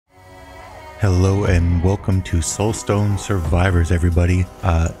Hello and welcome to Soulstone Survivors, everybody.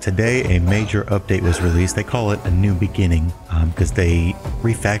 Today a major update was released. They call it a new beginning because they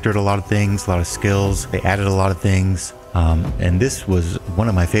refactored a lot of things, a lot of skills. They added a lot of things. And this was one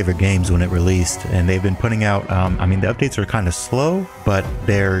of my favorite games when it released, and they've been putting out, I mean, the updates are kind of slow, but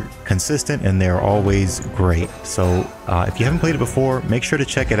they're consistent and they're always great. So if you haven't played it before, make sure to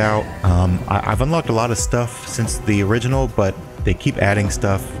check it out. I've unlocked a lot of stuff since the original, but they keep adding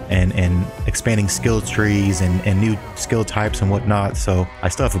stuff and expanding skill trees and new skill types and whatnot, so I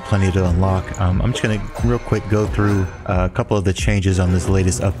still have plenty to unlock. I'm just gonna real quick go through a couple of the changes on this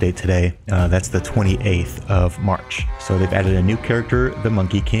latest update today. That's the 28th of March. So they've added a new character, the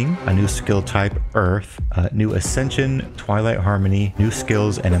Monkey King, a new skill type, Earth, new Ascension, Twilight Harmony, new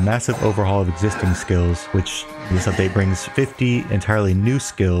skills, and a massive overhaul of existing skills, which this update brings 50 entirely new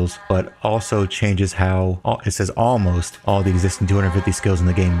skills, but also changes how, it says almost all the existing 250 skills in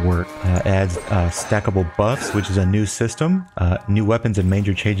the game work. Adds stackable buffs, which is a new system, new weapons and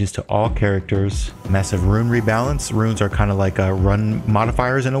major changes to all characters, massive rune rebalance. Runes are kind of like run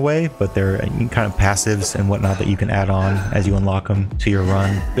modifiers in a way, but they're kind of passives and whatnot that you can add on as you unlock them to your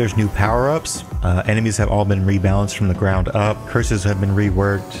run. There's new power-ups. Enemies have all been rebalanced from the ground up. Curses have been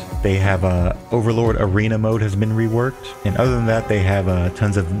reworked. They have Overlord Arena mode has been reworked, and other than that, they have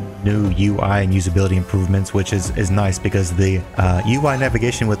tons of new UI and usability improvements, which is nice because the UI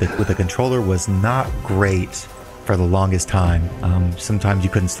navigation with the controller was not great for the longest time. Sometimes you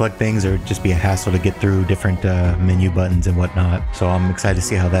couldn't select things, or just be a hassle to get through different menu buttons and whatnot. So I'm excited to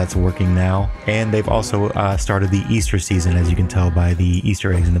see how that's working now. And they've also started the Easter season, as you can tell by the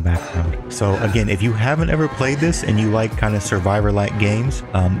Easter eggs in the background. So again, if you haven't ever played this and you like kind of survivor-like games,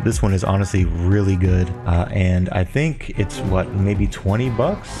 this one is honestly really good. And I think it's what, maybe 20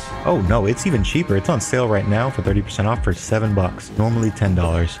 bucks? Oh no, it's even cheaper. It's on sale right now for 30% off for $7, normally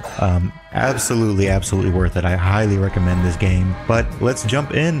 $10. Absolutely worth it. I highly recommend this game. But let's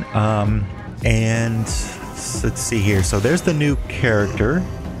jump in and let's see here. So there's the new character,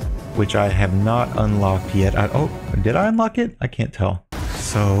 which I have not unlocked yet. Oh, did I unlock it? I can't tell.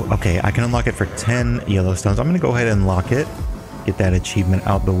 So okay, I can unlock it for 10 Yellowstones. I'm gonna go ahead and unlock it, get that achievement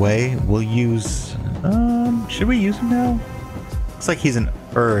out the way. We'll use should we use him now? Looks like he's an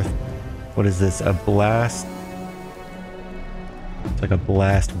Earth. What is this? A blast? It's like a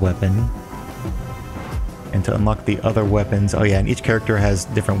blast weapon. And to unlock the other weapons, oh yeah, and each character has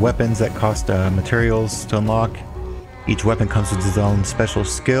different weapons that cost materials to unlock. Each weapon comes with its own special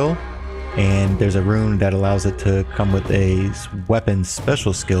skill, and there's a rune that allows it to come with a weapon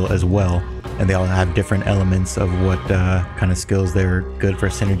special skill as well. And they all have different elements of what kind of skills they're good for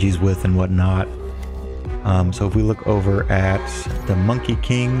synergies with and whatnot. So if we look over at the Monkey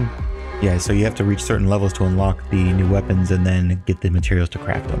King, yeah, so you have to reach certain levels to unlock the new weapons and then get the materials to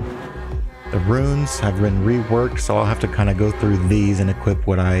craft them. The runes have been reworked, so I'll have to kind of go through these and equip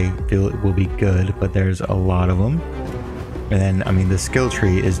what I feel will be good, but there's a lot of them. And then, I mean, the skill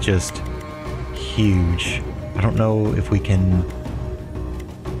tree is just huge. I don't know if we can...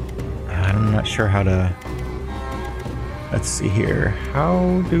 I'm not sure how to... Let's see here.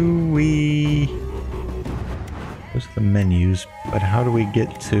 How do we... Those are the menus, but how do we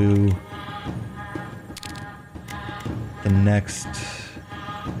get to the next...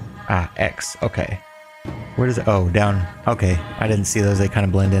 X. Okay. Where does it... Oh, down. Okay. I didn't see those. They kind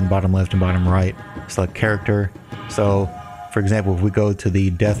of blend in bottom left and bottom right. Select character. So, for example, if we go to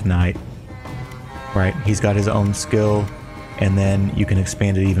the Death Knight, right, he's got his own skill, and then you can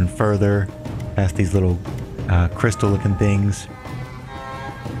expand it even further past these little crystal-looking things.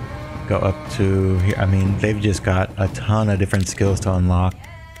 Go up to here. I mean, they've just got a ton of different skills to unlock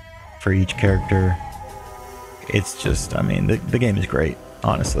for each character. It's just, I mean, the game is great,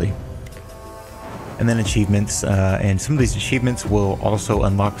 honestly. And then achievements, and some of these achievements will also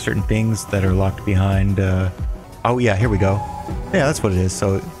unlock certain things that are locked behind. Oh yeah, here we go. Yeah, that's what it is.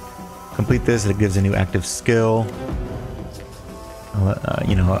 So complete this, it gives a new active skill.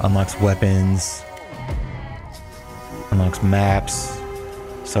 You know, unlocks weapons, unlocks maps.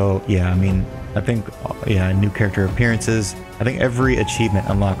 So yeah, I mean, I think, yeah, new character appearances. I think every achievement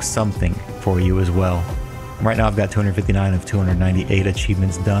unlocks something for you as well. Right now I've got 259 of 298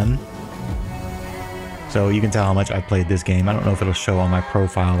 achievements done. So you can tell how much I played this game. I don't know if it'll show on my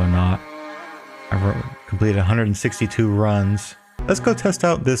profile or not. I've completed 162 runs. Let's go test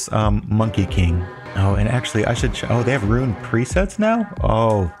out this Monkey King. Oh, and actually I should... Oh, they have rune presets now?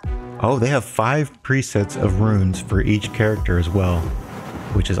 Oh, they have 5 presets of runes for each character as well,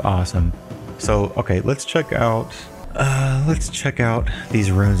 which is awesome. So, okay, let's check out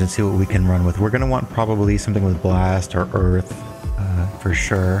these runes and see what we can run with. We're gonna want probably something with blast or earth, for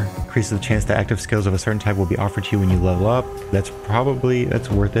sure. increases the chance that active skills of a certain type will be offered to you when you level up. That's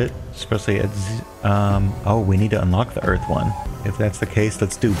worth it, especially at oh, we need to unlock the earth one. If that's the case,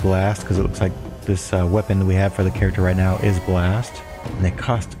 let's do blast, because it looks like this weapon we have for the character right now is blast, and they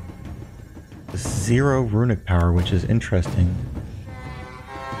cost 0 runic power, which is interesting.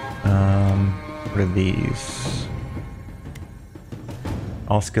 What are these?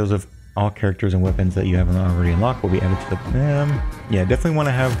 All skills of all characters and weapons that you haven't already unlocked will be added to the... yeah, definitely want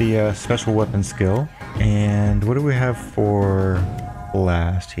to have the special weapon skill. And what do we have for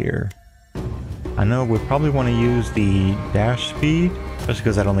blast here? I know we probably want to use the dash speed, especially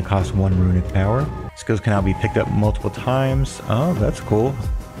because that only costs 1 runic power. Skills can now be picked up multiple times. Oh, that's cool.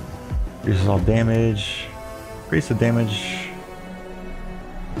 Reduces all damage. Increase the damage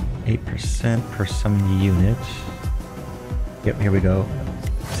 8% per summoned unit. Yep, here we go.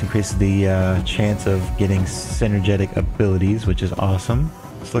 This increases the chance of getting synergetic abilities, which is awesome.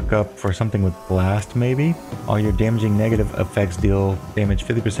 Let's look up for something with blast, maybe. All your damaging negative effects deal damage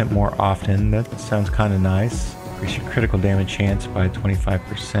 50% more often. That sounds kind of nice. Increase your critical damage chance by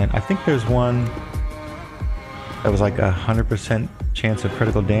 25%. I think there's one that was like 100% chance of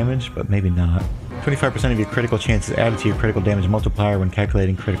critical damage, but maybe not. 25% of your critical chance is added to your critical damage multiplier when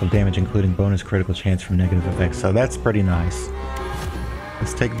calculating critical damage, including bonus critical chance from negative effects. So that's pretty nice.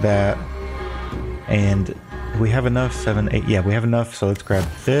 Let's take that. And we have enough? 7, 8. Yeah, we have enough. So let's grab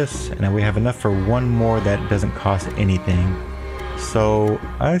this. And then we have enough for one more that doesn't cost anything. So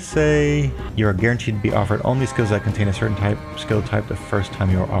I say you're guaranteed to be offered only skills that contain a certain skill type the first time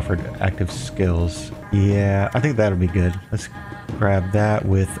you're offered active skills. Yeah, I think that'll be good. Let's grab that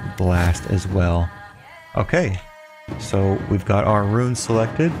with blast as well. Okay, so we've got our runes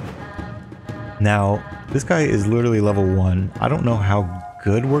selected. Now, this guy is literally level 1. I don't know how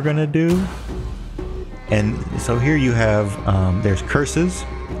good we're gonna do. And so here you have, there's curses.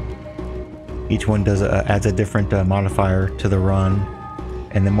 Each one adds a different modifier to the run.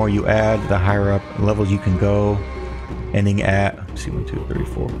 And the more you add, the higher up levels you can go. Ending at, let's see, 1, 2, 3,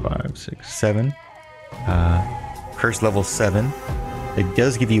 4, 5, 6, 7. Curse level 7. It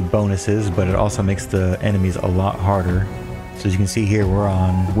does give you bonuses, but it also makes the enemies a lot harder. So as you can see here,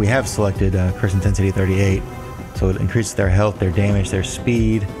 we have selected curse intensity 38. So it increases their health, their damage, their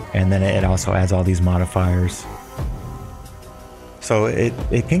speed, and then it also adds all these modifiers. So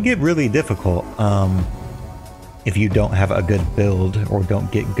it can get really difficult if you don't have a good build or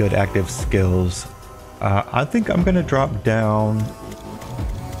don't get good active skills. I think I'm going to drop down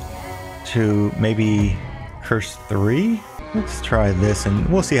to maybe curse 3. Let's try this and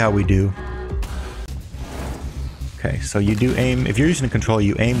we'll see how we do. Okay, so you do aim, if you're using a control,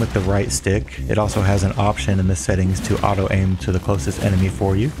 you aim with the right stick. It also has an option in the settings to auto aim to the closest enemy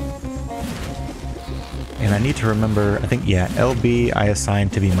for you. And I need to remember, I think, yeah, LB I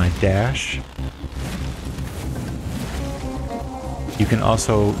assigned to be my dash. You can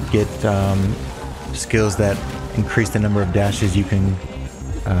also get skills that increase the number of dashes you can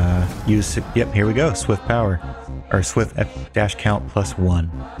use. Yep, here we go, swift power. Or swift dash count +1.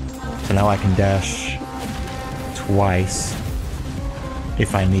 So now I can dash twice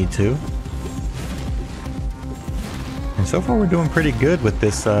if I need to. And so far we're doing pretty good with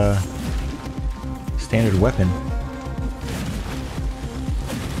this standard weapon.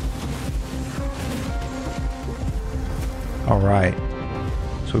 Alright,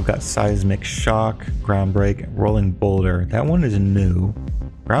 so we've got Seismic Shock, Ground Break, Rolling Boulder. That one is new.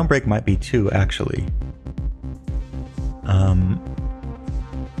 Ground Break might be too, actually.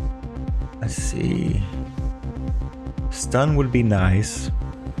 Let's see. Stun would be nice.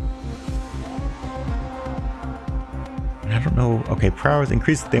 I don't know. Okay, prowess,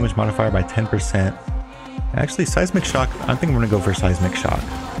 increase the damage modifier by 10%. Actually, Seismic Shock, I think I'm going to go for Seismic Shock.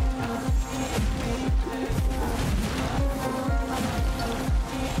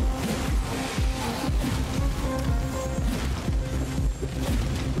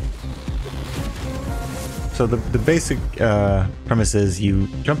 So the basic premise is you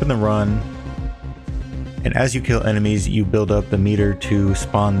jump in the run, and as you kill enemies, you build up the meter to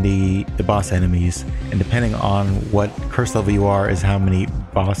spawn the boss enemies. And depending on what curse level you are is how many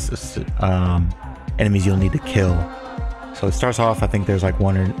boss enemies you'll need to kill. So it starts off, I think there's like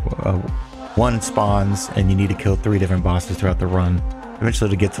one spawns, and you need to kill 3 different bosses throughout the run. Eventually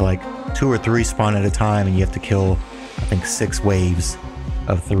to get to like 2 or 3 spawn at a time, and you have to kill, I think, 6 waves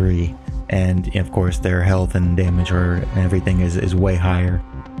of 3. And of course their health and damage and everything is way higher.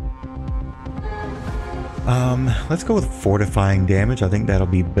 Let's go with fortifying damage. I think that'll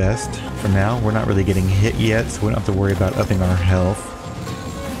be best for now. We're not really getting hit yet, so we don't have to worry about upping our health.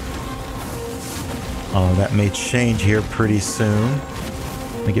 Oh, that may change here pretty soon.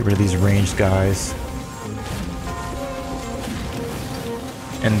 Let me get rid of these ranged guys.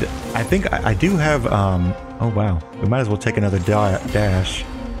 And I think I do have, oh wow, we might as well take another dash.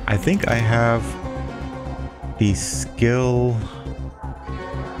 I think I have the skill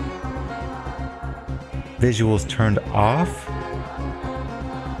visuals turned off.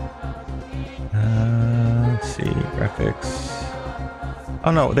 Let's see, graphics.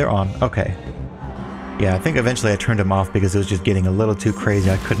 Oh no, they're on, okay. Yeah, I think eventually I turned them off because it was just getting a little too crazy.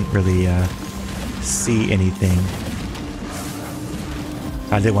 I couldn't really see anything.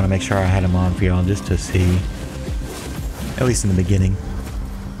 I did want to make sure I had them on for y'all just to see, at least in the beginning.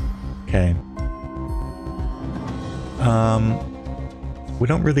 Okay. We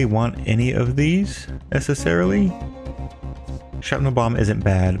don't really want any of these necessarily. Shrapnel bomb isn't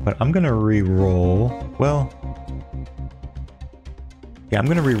bad, but I'm gonna re-roll. Well, yeah, I'm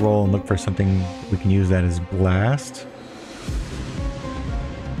gonna re-roll and look for something we can use that as blast.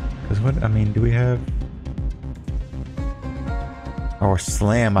 Because what, I mean, do we have... Or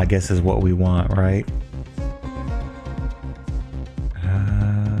slam, I guess, is what we want, right?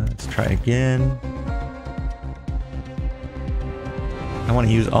 Let's try again. I want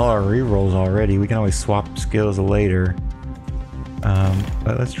to use all our re-rolls already. We can always swap skills later.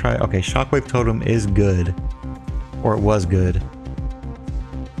 But let's try... Okay, Shockwave Totem is good. Or it was good.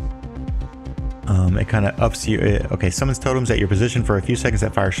 It kind of ups you... Okay, summons totems at your position for a few seconds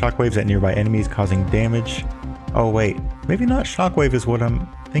that fire shockwaves at nearby enemies, causing damage. Oh, wait. Maybe not Shockwave is what I'm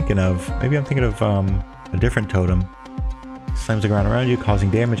thinking of. Maybe I'm thinking of a different totem. Slams the ground around you,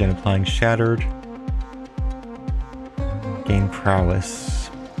 causing damage and applying Shattered. Gain Prowess.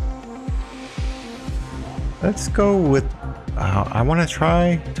 Let's go with... I want to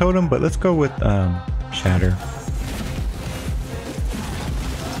try Totem, but let's go with Shatter.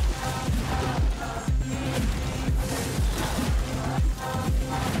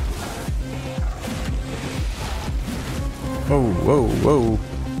 Whoa, whoa, whoa.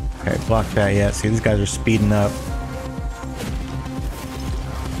 Okay, block that yet. See, these guys are speeding up.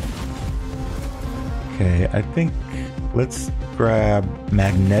 Okay, I think let's grab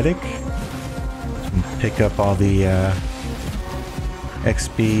Magnetic. And pick up all the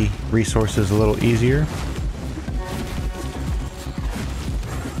XP resources a little easier.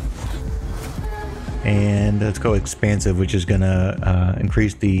 And let's go Expansive, which is gonna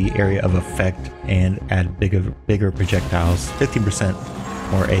increase the area of effect and add bigger projectiles. 15%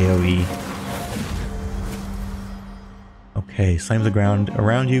 more AoE. Okay, slams the ground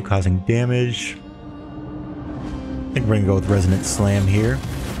around you, causing damage. I think we're gonna go with Resonant Slam here.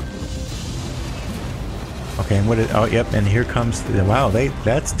 Okay, and what is... Oh, yep, and here comes... Wow,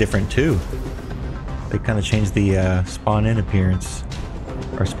 that's different too. They kind of changed the spawn-in appearance.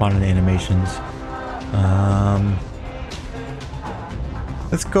 Or spawn-in animations.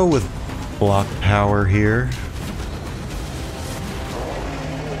 Let's go with block power here.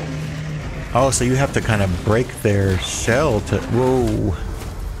 Oh, so you have to kind of break their shell to... Whoa.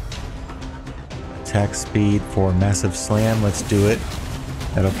 Attack speed for massive slam. Let's do it.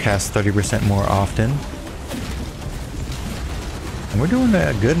 That'll cast 30% more often. And we're doing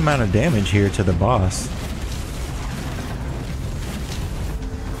a good amount of damage here to the boss.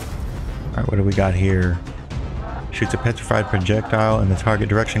 Alright, what do we got here? Shoots a petrified projectile in the target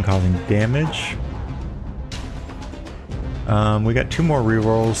direction, causing damage. We got 2 more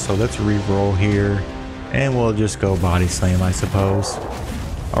rerolls, so let's reroll here. And we'll just go body slam, I suppose.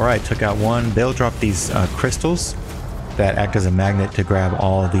 Alright, took out one. They'll drop these crystals that act as a magnet to grab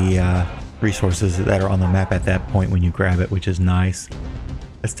all the resources that are on the map at that point when you grab it, which is nice.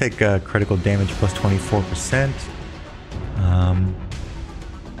 Let's take critical damage plus 24%.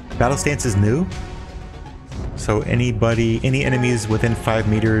 Battle stance is new, so any enemies within 5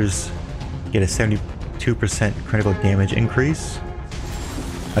 meters get a 72% critical damage increase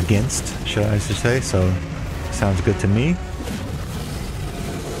against, should I say, so sounds good to me.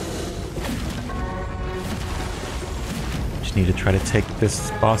 Just need to try to take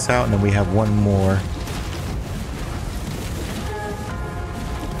this boss out, and then we have one more.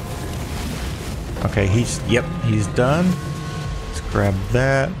 Okay, he's done. Let's grab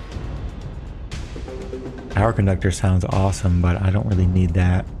that. Power conductor sounds awesome, but I don't really need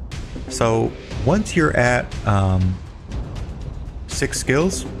that. So once you're at 6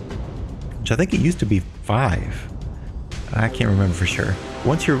 skills, which I think it used to be 5. I can't remember for sure.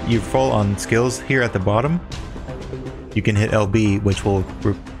 Once you're full on skills here at the bottom, you can hit LB, which will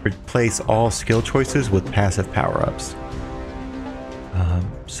replace all skill choices with passive power-ups.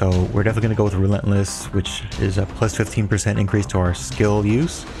 So we're definitely going to go with Relentless, which is a plus 15% increase to our skill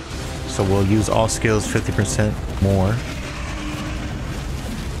use. So we'll use all skills 50% more.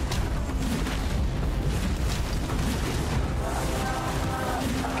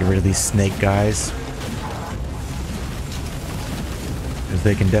 Get rid of these snake guys, because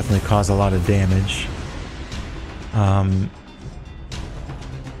they can definitely cause a lot of damage. And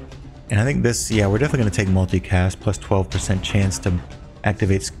I think this, yeah, we're definitely going to take multicast, plus 12% chance to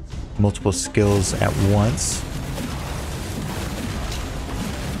activate multiple skills at once.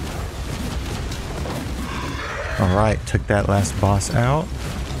 Alright, took that last boss out.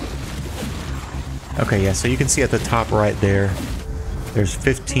 Okay, yeah, so you can see at the top right there, there's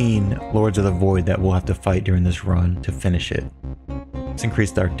 15 Lords of the Void that we'll have to fight during this run to finish it. Let's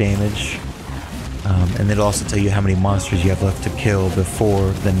increase our damage. And it'll also tell you how many monsters you have left to kill before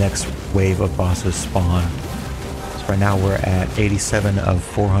the next wave of bosses spawn. So right now we're at 87 of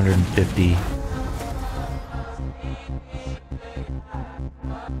 450.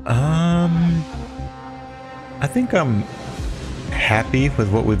 I think I'm happy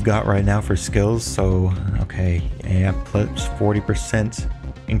with what we've got right now for skills. So, okay, yeah, plus 40%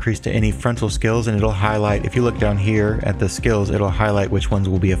 increase to any frontal skills, and it'll highlight, if you look down here at the skills, it'll highlight which ones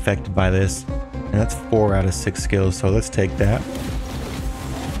will be affected by this. And that's 4 out of 6 skills, so let's take that.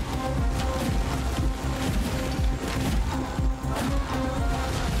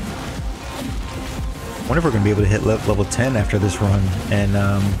 I wonder if we're going to be able to hit level 10 after this run and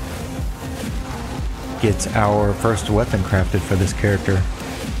get our first weapon crafted for this character.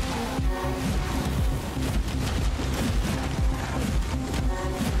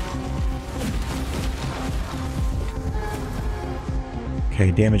 Okay,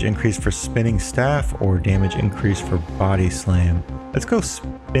 damage increase for spinning staff or damage increase for body slam. Let's go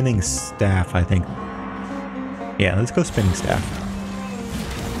spinning staff, I think. Yeah, let's go spinning staff.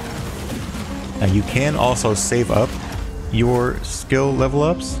 Now you can also save up your skill level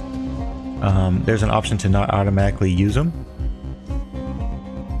ups. There's an option to not automatically use them.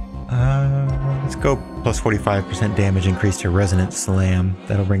 Let's go plus 45% damage increase to resonant slam.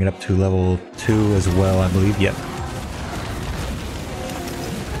 That'll bring it up to level 2 as well, I believe. Yep.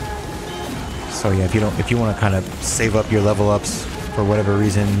 So yeah, if you want to kind of save up your level ups for whatever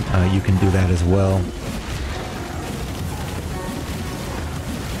reason, you can do that as well.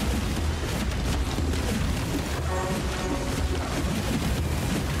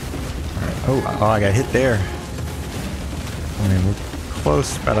 All right. Oh, I got hit there. And we're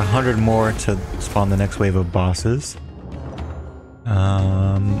close, about 100 more to spawn the next wave of bosses.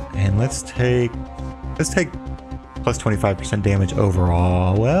 And let's take plus 25% damage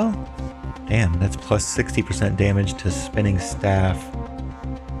overall. Well, damn, that's plus 60% damage to spinning staff.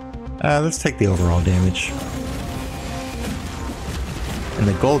 Let's take the overall damage. And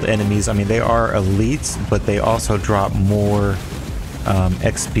the gold enemies, I mean, they are elites, but they also drop more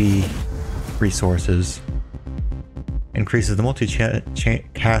XP resources. Increases the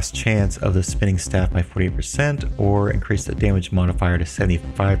multi-cast chance of the spinning staff by 48%, or increase the damage modifier to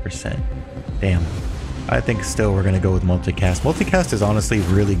 75%. Damn. I think still we're going to go with multicast. Multicast is honestly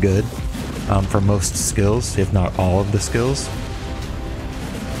really good for most skills, if not all of the skills.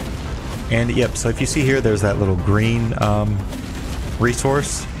 And yep, so if you see here, there's that little green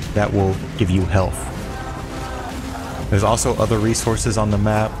resource that will give you health. There's also other resources on the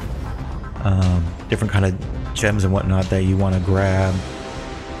map, different kind of gems and whatnot that you want to grab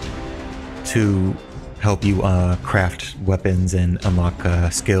to help you craft weapons and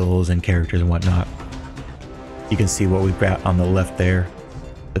unlock skills and characters and whatnot. You can see what we've got on the left there,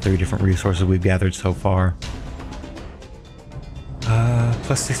 the 3 different resources we've gathered so far.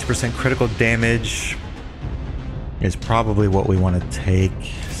 Plus 60% critical damage is probably what we want to take.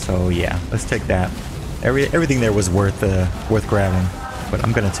 So yeah, let's take that. Everything there was worth grabbing, but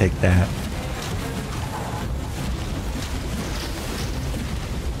I'm gonna take that.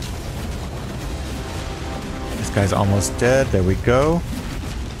 This guy's almost dead. There we go.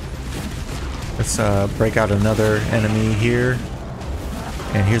 Let's break out another enemy here.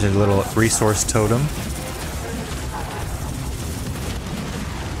 And here's a little resource totem.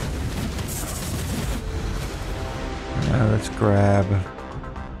 Let's grab...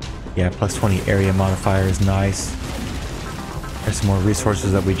 Yeah, plus 20 area modifier is nice. There's some more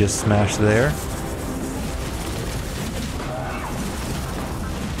resources that we just smashed there.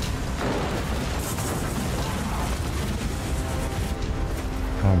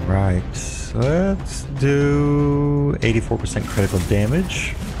 Alright, let's do 84% critical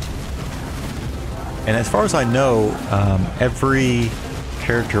damage. And as far as I know, every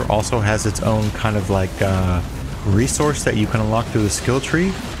character also has its own kind of like resource that you can unlock through the skill tree.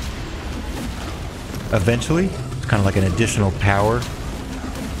 Eventually, it's kind of like an additional power.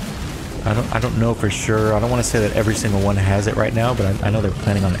 I don't know for sure. I don't want to say that every single one has it right now, but I know they're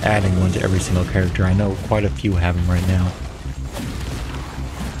planning on adding one to every single character. I know quite a few have them right now.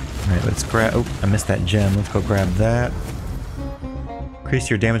 Alright, let's grab... Oh, I missed that gem. Let's go grab that. Increase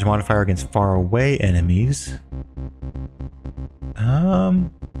your damage modifier against far away enemies.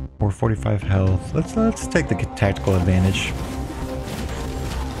 Or 45 health. Let's take the tactical advantage.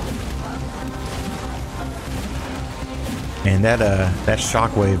 And that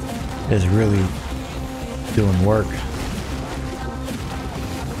shockwave is really doing work.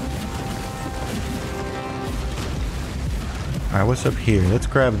 Alright, what's up here? Let's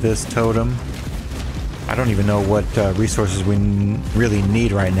grab this totem. I don't even know what resources we really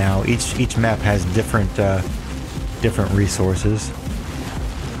need right now. Each map has different resources.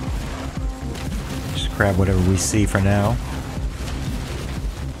 Just grab whatever we see for now.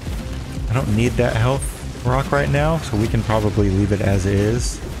 I don't need that health rock right now, so we can probably leave it as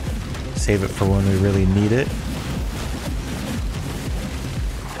is. Save it for when we really need it.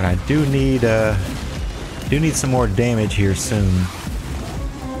 And I do need some more damage here soon.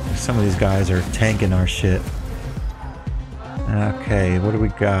 Some of these guys are tanking our shit. Okay, what do we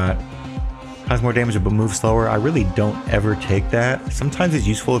got? Cause more damage but move slower. I really don't ever take that. Sometimes it's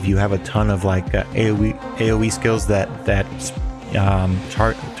useful if you have a ton of like AoE skills that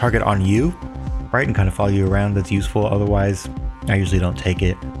target on you, right, and kind of follow you around. That's useful. Otherwise, I usually don't take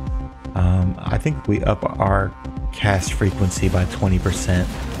it. I think we up our cast frequency by 20%.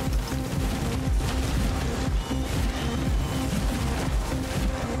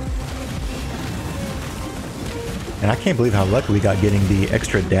 And I can't believe how lucky we got getting the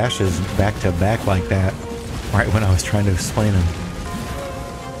extra dashes back to back like that, right when I was trying to explain them.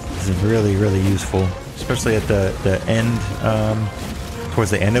 This is really, really useful, especially at the end,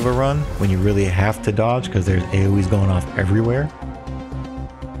 towards the end of a run, when you really have to dodge because there's AoEs going off everywhere.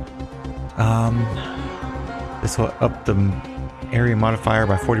 This will up the area modifier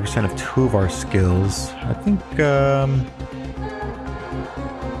by 40% of 2 of our skills. I think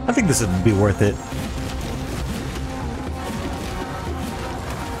this would be worth it.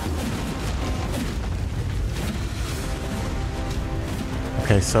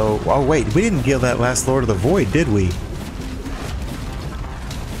 Okay, so, oh wait, we didn't kill that last Lord of the Void, did we?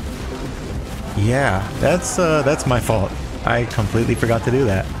 Yeah, that's my fault. I completely forgot to do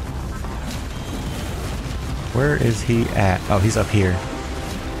that. Where is he at? Oh, he's up here.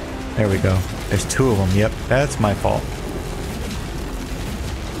 There we go. There's 2 of them. Yep, that's my fault.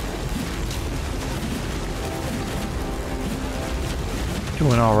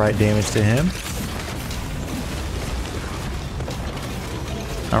 Doing alright damage to him.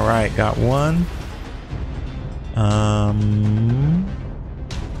 Alright, got one.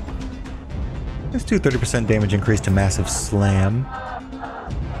 Let's do 30% damage increase to Massive Slam.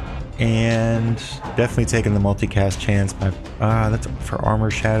 And definitely taking the multicast chance by... that's for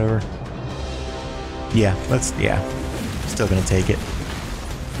Armor Shatter. Yeah, still gonna take it.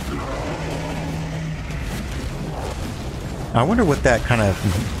 I wonder what that kind of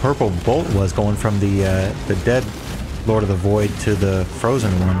purple bolt was going from the dead Lord of the Void to the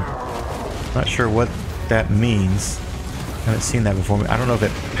frozen one. Not sure what that means. I haven't seen that before. I don't know if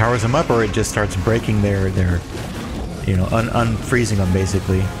it powers them up or it just starts breaking their you know, unfreezing them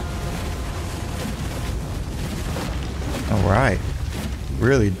basically. Alright.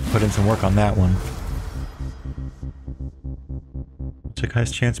 Really put in some work on that one. Check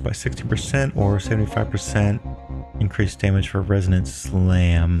highest chance by 60% or 75%. Increased damage for Resonant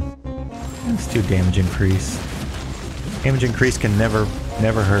Slam. Let's do damage increase. Damage increase can never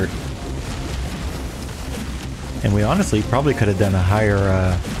hurt. And we honestly probably could have done a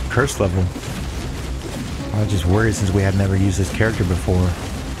higher curse level. I was just worried since we had never used this character before.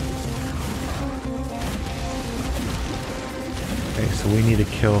 Okay, so we need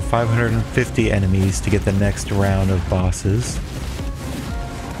to kill 550 enemies to get the next round of bosses.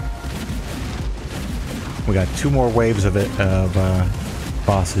 We got 2 more waves of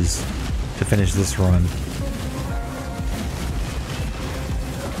bosses to finish this run.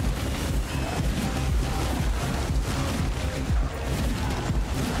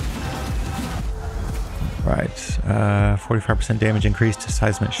 Right, 45% damage increase to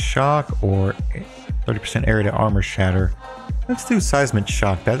Seismic Shock or 30% area to Armor Shatter. Let's do Seismic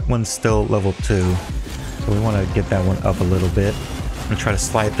Shock. That one's still level 2, so we want to get that one up a little bit. I'm going to try to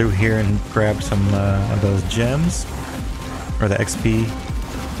slide through here and grab some of those gems, or the XP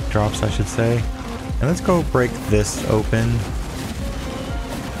drops I should say. And let's go break this open.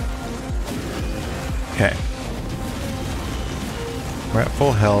 Okay. We're at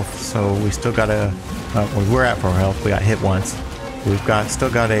full health, so we still got a... well, we're at full health. We got hit once. We've still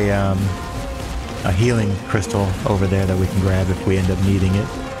got a healing crystal over there that we can grab if we end up needing it.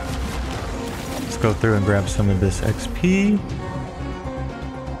 Let's go through and grab some of this XP.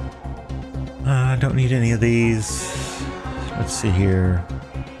 Don't need any of these. Let's see here.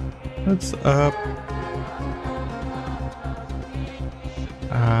 What's up?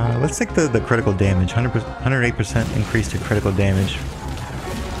 Let's take the critical damage. 108% increase to critical damage.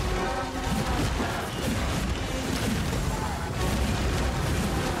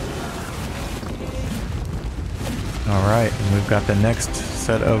 Alright, and we've got the next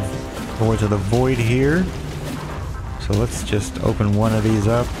set of Lords of the Void here. So let's just open one of these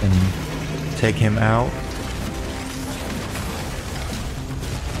up and take him out.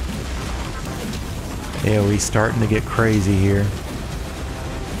 AoE starting to get crazy here.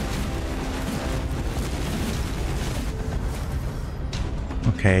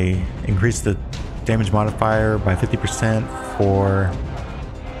 Okay, increase the damage modifier by 50% for...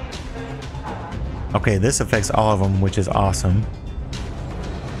 Okay, this affects all of them, which is awesome.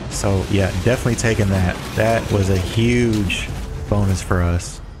 So yeah, definitely taking that. That was a huge bonus for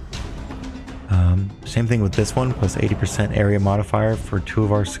us. Same thing with this one, plus 80% area modifier for 2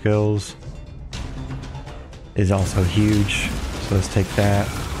 of our skills is also huge. So let's take that.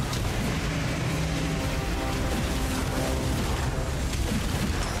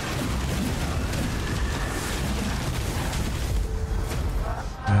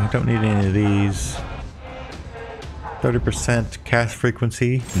 Don't need any of these. 30% cast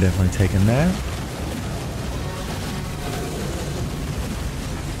frequency, definitely taking that.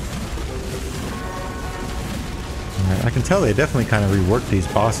 Alright, I can tell they definitely kind of reworked these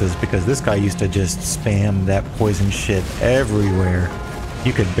bosses because this guy used to just spam that poison shit everywhere.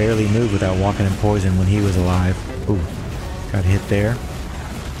 You could barely move without walking in poison when he was alive. Ooh, got hit there.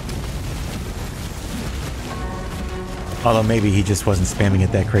 Although maybe he just wasn't spamming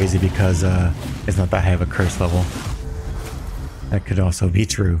it that crazy because it's not that high of a curse level. That could also be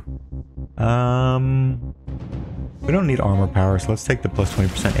true. We don't need armor power, so let's take the plus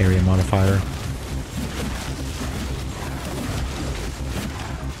 20% area modifier.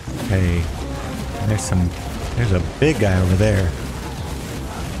 Okay. There's a big guy over there.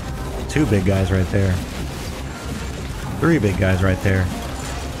 2 big guys right there. 3 big guys right there.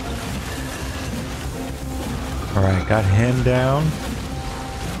 Alright, got him down.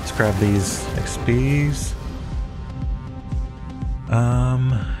 Let's grab these XPs.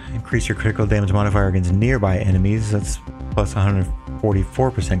 Increase your critical damage modifier against nearby enemies. That's plus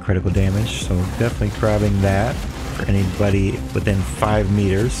 144% critical damage. So definitely grabbing that for anybody within 5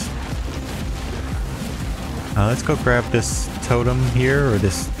 meters. Let's go grab this totem here, or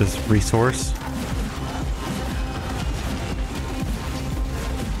this resource.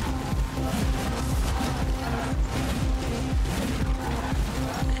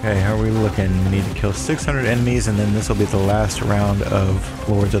 Okay, how are we looking? We need to kill 600 enemies, and then this will be the last round of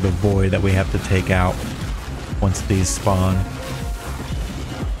Lords of the Void that we have to take out once these spawn.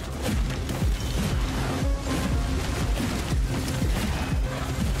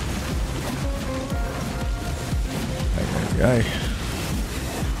 Okay.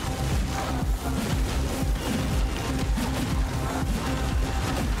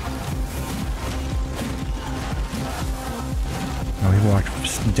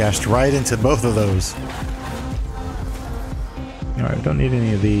 Dashed right into both of those. Alright, don't need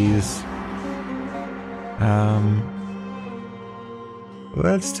any of these.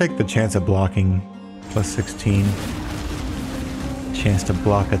 Let's take the chance of blocking. Plus 16. Chance to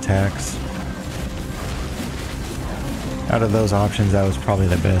block attacks. Out of those options, that was probably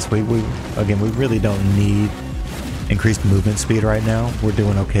the best. We really don't need increased movement speed right now. We're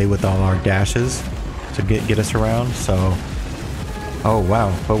doing okay with all our dashes to get us around, so... Oh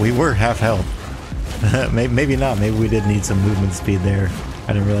wow, but we were half health. Maybe not, maybe we did need some movement speed there.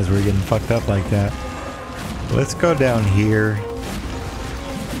 I didn't realize we were getting fucked up like that. Let's go down here.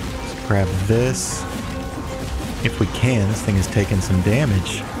 Let's grab this. If we can, this thing is taking some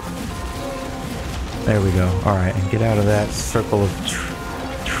damage. There we go. Alright, and get out of that circle of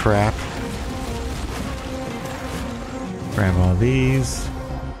trap. Grab all these.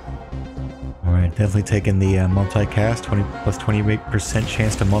 Alright, definitely taking the multicast, plus 28%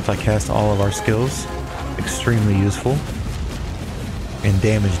 chance to multicast all of our skills. Extremely useful. And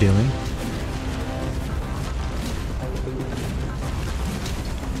damage dealing.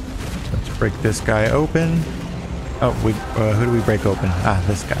 Let's break this guy open. Oh, who do we break open? Ah,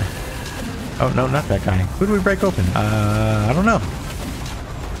 this guy. Oh, no, not that guy. Who do we break open? I don't know.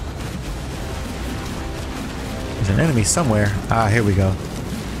 There's an enemy somewhere. Ah, here we go.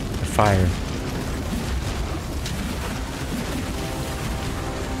 The fire.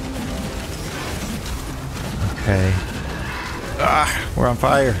 Okay. Ah, we're on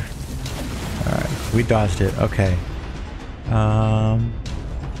fire. Alright, we dodged it. Okay.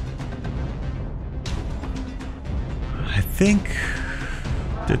 think...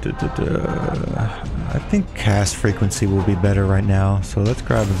 I think cast frequency will be better right now, so let's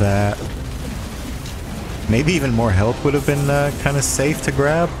grab that. Maybe even more health would have been kind of safe to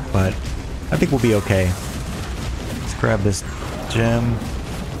grab, but I think we'll be okay. Let's grab this gem.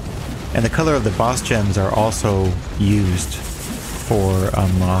 And the color of the boss gems are also used for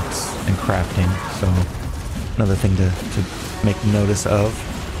unlocks and crafting, so another thing to make notice of.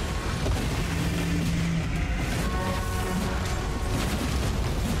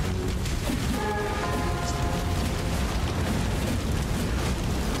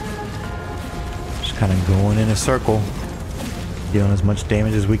 Just kind of going in a circle, dealing as much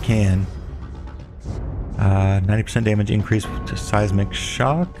damage as we can. 90% damage increase to seismic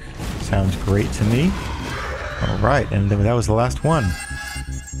shock. Sounds great to me. Alright, and that was the last one.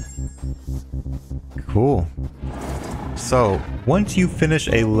 Cool. So, once you finish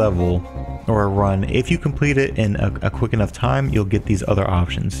a level or a run, if you complete it in a quick enough time, you'll get these other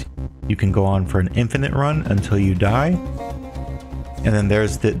options. You can go on for an infinite run until you die. And then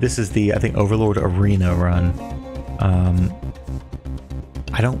there's this is the, I think, Overlord Arena run.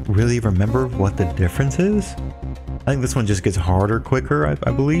 I don't really remember what the difference is. I think this one just gets harder quicker,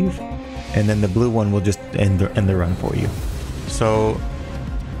 I believe. And then the blue one will just end the run for you. So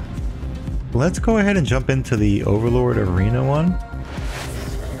let's go ahead and jump into the Overlord Arena one.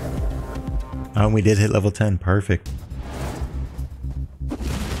 We did hit level 10. Perfect.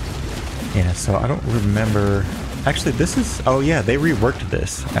 Yeah, so I don't remember. Actually, this is... Oh yeah, they reworked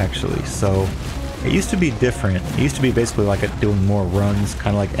this, actually. So it used to be different. It used to be basically like doing more runs,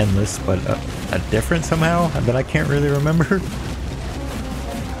 kind of like Endless, but different somehow that I can't really remember.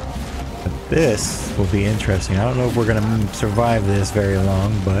 But this will be interesting. I don't know if we're going to survive this very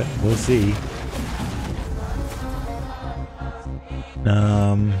long, but we'll see.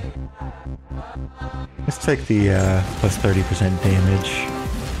 Let's take the plus 30% damage.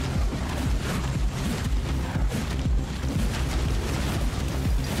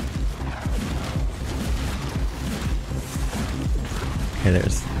 Okay,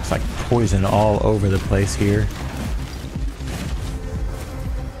 it's like poison all over the place here.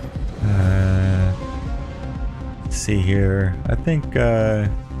 Let's see here. I think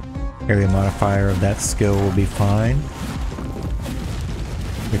area modifier of that skill will be fine.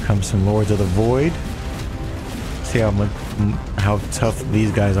 Here comes some Lords of the Void. See how tough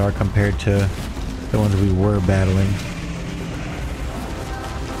these guys are compared to the ones we were battling.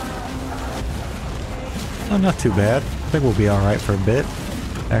 Oh, not too bad. I think we'll be alright for a bit,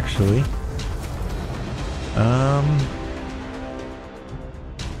 actually.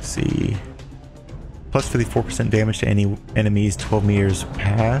 Let's see. Plus 54% damage to any enemies 12 meters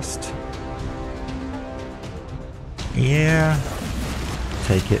past. Yeah.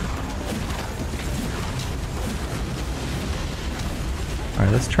 Take it.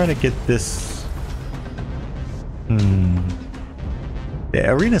 Alright, let's try to get this... The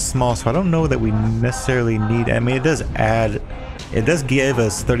arena's small, so I don't know that we necessarily need... I mean, it does add... It does give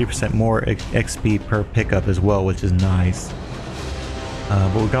us 30% more XP per pickup as well, which is nice.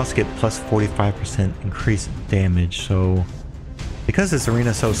 But we can also get plus 45% increased damage, so... Because this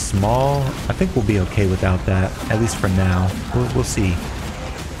arena's so small, I think we'll be okay without that, at least for now. We'll see.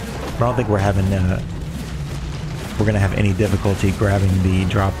 But I don't think we're having... we're gonna have any difficulty grabbing the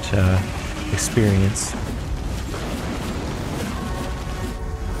dropped experience.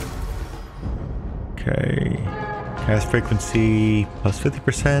 Okay, cast frequency plus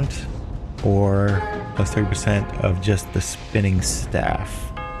 50% or plus 30% of just the spinning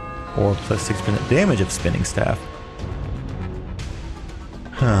staff, or plus 6% damage of spinning staff.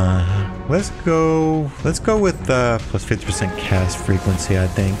 Let's go with plus 50% cast frequency, I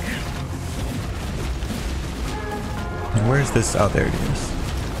think. And where's this? Oh, there it is.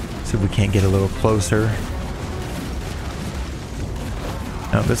 See if we can't get a little closer.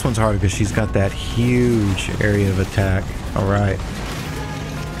 Now this one's hard because she's got that huge area of attack. Alright.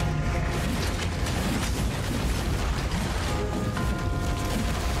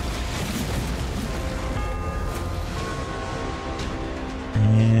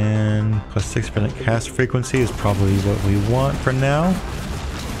 And plus 6% cast frequency is probably what we want for now.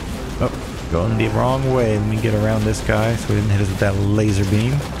 Oh, going the wrong way. Let me get around this guy so he didn't hit us with that laser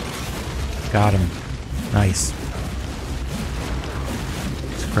beam. Got him. Nice.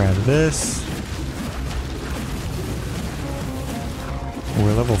 Grab this.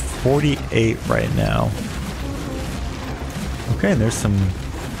 We're level 48 right now. Okay, there's some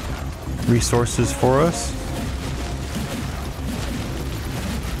resources for us.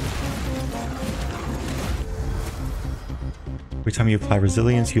 Every time you apply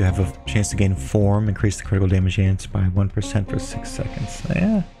resilience, you have a chance to gain form, increase the critical damage chance by 1% for 6 seconds.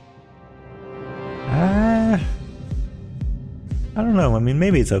 Yeah. I don't know. I mean,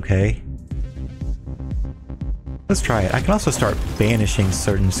 maybe it's okay. Let's try it. I can also start banishing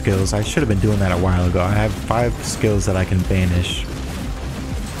certain skills. I should have been doing that a while ago. I have 5 skills that I can banish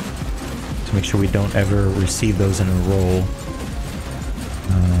to make sure we don't ever receive those in a roll.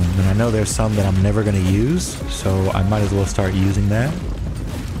 And I know there's some that I'm never going to use, so I might as well start using that.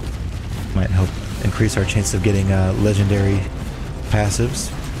 Might help increase our chance of getting legendary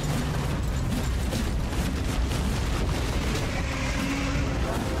passives.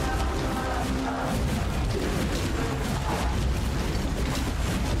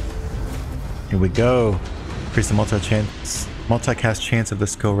 Here we go. Increase the multicast chance of the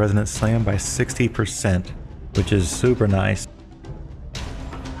skill Resonant Slam by 60%, which is super nice.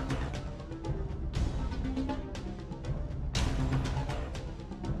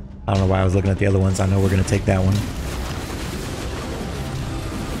 I don't know why I was looking at the other ones. I know we're going to take that one.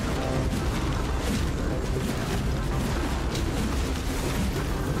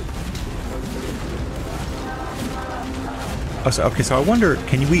 Oh, so, okay, so I wonder,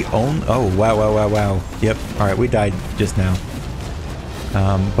 can we own... Oh, wow. Yep, alright, we died just now.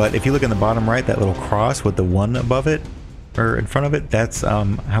 But if you look in the bottom right, that little cross with the 1 above it, or in front of it, that's how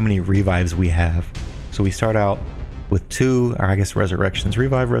many revives we have. So we start out with 2, or I guess resurrections.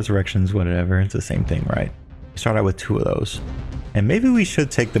 Revive, resurrections, whatever, it's the same thing, right? We start out with 2 of those. And maybe we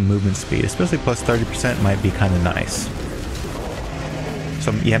should take the movement speed, especially plus 30% might be kind of nice.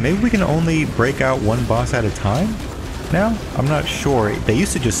 So yeah, maybe we can only break out 1 boss at a time? Now? I'm not sure. They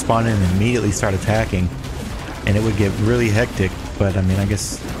used to just spawn in and immediately start attacking, and it would get really hectic, but I mean, I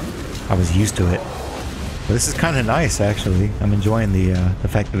guess I was used to it. But this is kind of nice, actually. I'm enjoying the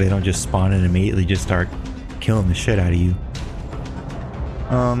fact that they don't just spawn in and immediately just start killing the shit out of you.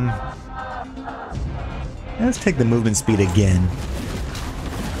 Let's take the movement speed again.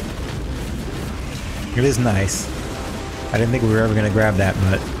 It is nice. I didn't think we were ever going to grab that,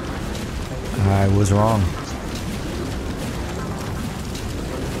 but I was wrong.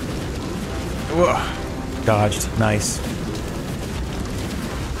 Whoa. Dodged. Nice.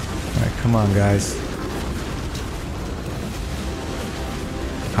 Alright, come on, guys.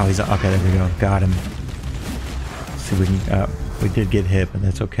 Oh, he's... Okay, there we go. Got him. Let's see if we can... we did get hit, but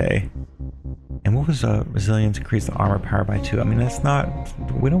that's okay. And what was resilience? Increase the armor power by 2. I mean, that's not...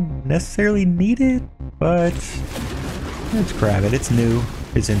 We don't necessarily need it, but... Let's grab it. It's new.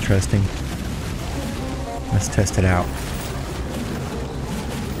 It's interesting. Let's test it out.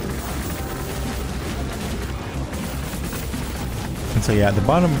 And so yeah, at the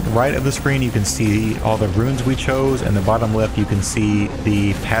bottom right of the screen you can see all the runes we chose, and the bottom left you can see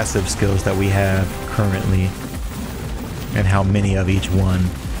the passive skills that we have currently and how many of each one.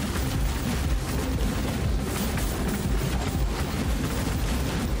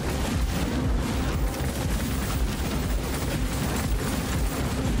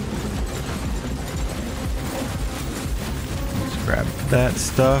 Let's grab that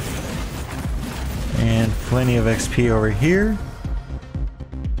stuff and plenty of XP over here.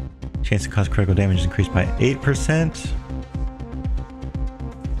 Chance to cause critical damage is increased by 8%.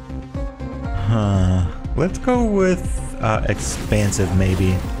 Let's go with expansive,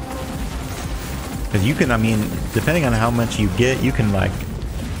 maybe. Because you can, I mean, depending on how much you get, you can, like,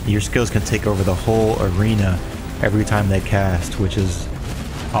 your skills can take over the whole arena every time they cast, which is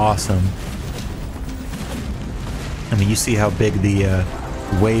awesome. I mean, you see how big the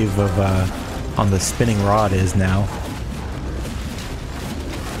wave of on the spinning rod is now.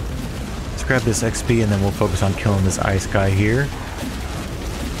 Grab this XP and then we'll focus on killing this ice guy here.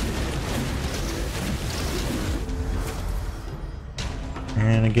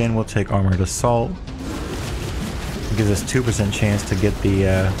 And again, we'll take Armored Assault. It gives us 2% chance to get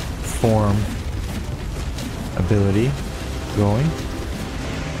the form ability going.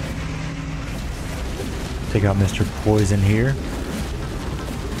 Take out Mr. Poison here.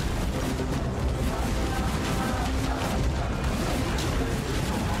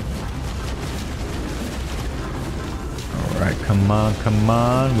 Alright, come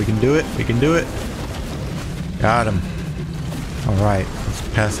on, we can do it, Got him. Alright, let's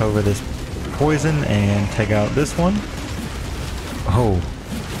pass over this poison and take out this one. Oh,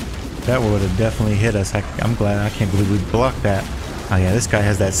 that would have definitely hit us. I'm glad, I can't believe we blocked that. Oh yeah, this guy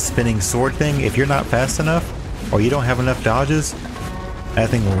has that spinning sword thing. If you're not fast enough, or you don't have enough dodges, that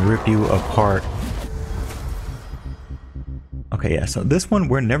thing will rip you apart. Okay, yeah, so this one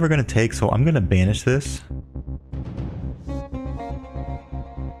we're never going to take, so I'm going to banish this.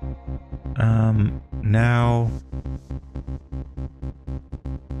 Now,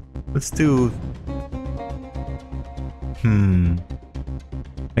 Let's do...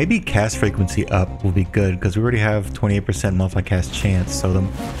 Maybe cast frequency up will be good, because we already have 28% multicast chance, so the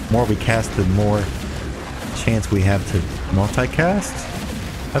more we cast, the more chance we have to multicast.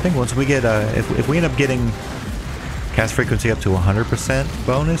 I think once we get, if we end up getting cast frequency up to 100%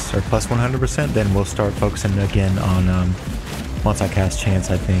 bonus, or plus 100%, then we'll start focusing again on multicast chance,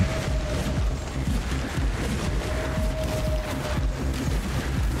 I think.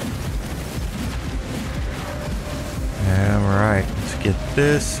 Alright, let's get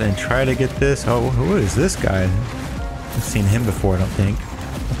this and try to get this. Oh, who is this guy? I've seen him before, I don't think.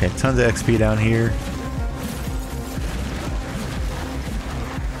 Okay, tons of XP down here.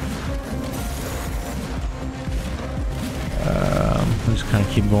 We'll just kind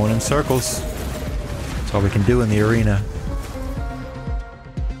of keep going in circles. That's all we can do in the arena.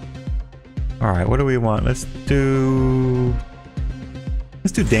 Alright, what do we want? Let's do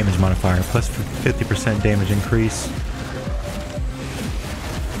damage modifier, plus 50% damage increase.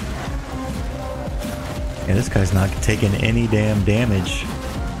 Yeah, this guy's not taking any damn damage.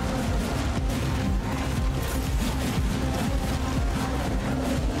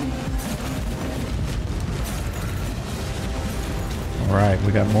 Alright,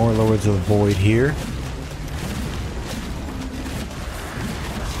 we got more Lords of the Void here.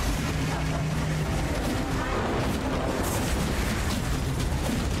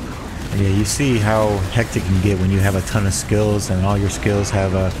 Yeah, you see how hectic it can get when you have a ton of skills and all your skills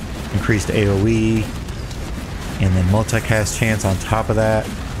have a increased AoE and then multicast chance on top of that.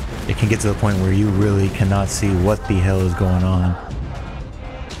 It can get to the point where you really cannot see what the hell is going on.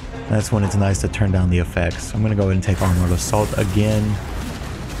 That's when it's nice to turn down the effects. I'm gonna go ahead and take Armor of Assault again.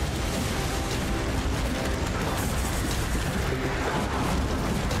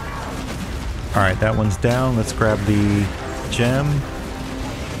 Alright, that one's down. Let's grab the gem.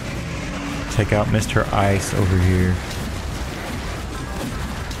 Take out Mr. Ice over here.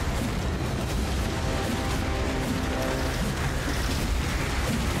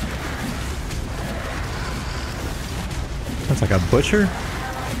 That's like a butcher?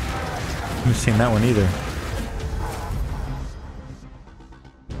 I haven't seen that one either.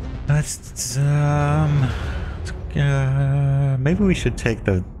 Let's, maybe we should take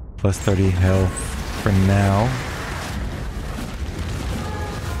the plus 30 health for now.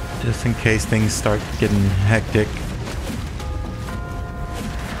 Just in case things start getting hectic.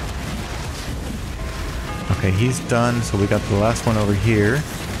 Okay, he's done, so we got the last one over here.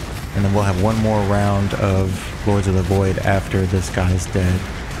 And then we'll have one more round of Lords of the Void after this guy's dead.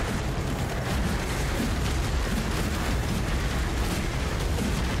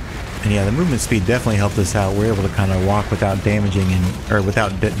 And yeah, the movement speed definitely helped us out. We're able to kind of walk without damaging, or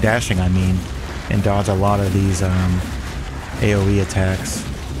without dashing, I mean, and dodge a lot of these AoE attacks,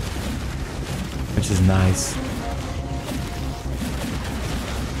 which is nice.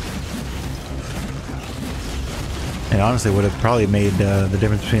 And honestly, would have probably made the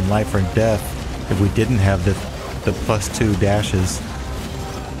difference between life or death if we didn't have the +2 dashes.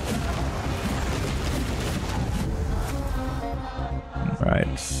 Right.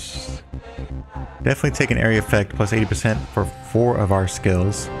 Definitely take an area effect plus 80% for 4 of our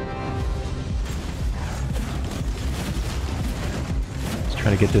skills. Let's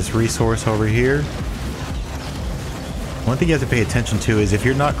try to get this resource over here. One thing you have to pay attention to is if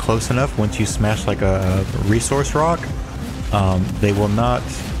you're not close enough, once you smash like a resource rock, they will not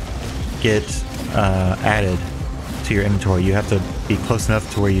get added to your inventory. You have to be close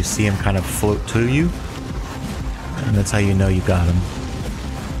enough to where you see them kind of float to you, and that's how you know you got them.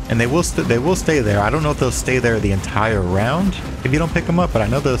 And they will stay there. I don't know if they'll stay there the entire round if you don't pick them up, but I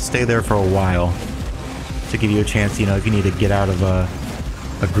know they'll stay there for a while to give you a chance, you know, if you need to get out of a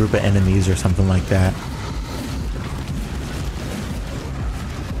group of enemies or something like that.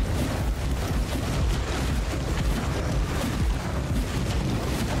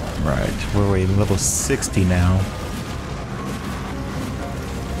 Right, where are we? Level 60 now.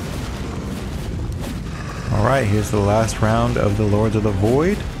 Alright, here's the last round of the Lords of the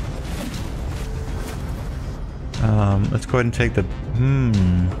Void. Let's go ahead and take the...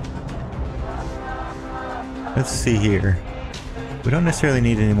 Let's see here. We don't necessarily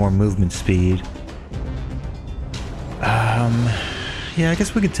need any more movement speed. Yeah, I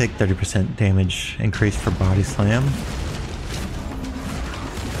guess we could take 30% damage increase for Body Slam.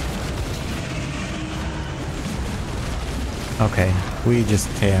 Okay, we just...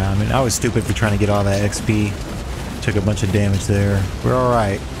 Yeah, I mean, I was stupid for trying to get all that XP. Took a bunch of damage there. We're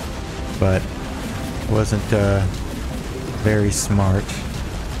alright. But wasn't very smart.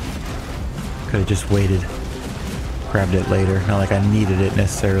 Could have just waited. grabbed it later. Not like I needed it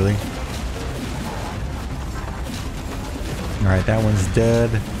necessarily. Alright, that one's dead.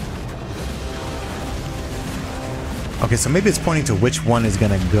 Okay, so maybe it's pointing to which one is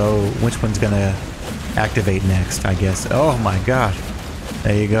gonna go, which one's gonna activate next, I guess. Oh my god.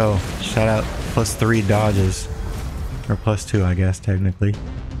 There you go. Shout out +3 dodges. Or +2, I guess, technically.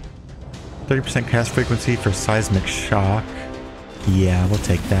 30% cast frequency for seismic shock. Yeah, we'll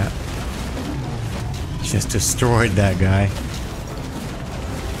take that. Just destroyed that guy.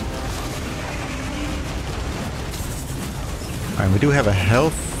 Alright, we do have a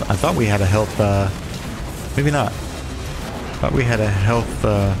health. I thought we had a health, maybe not. I thought we had a health,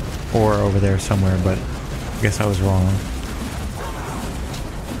 ore over there somewhere, but I guess I was wrong.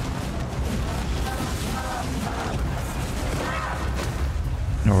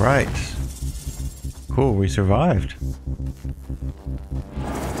 Alright. Cool, we survived.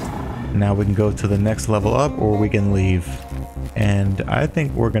 Now we can go to the next level up, or we can leave. And I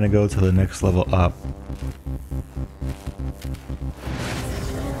think we're gonna go to the next level up.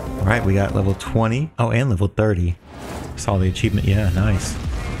 Alright, we got level 20. Oh, and level 30. Saw the achievement. Yeah, nice.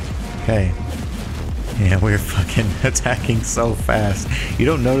 Okay. Yeah, we're fucking attacking so fast. You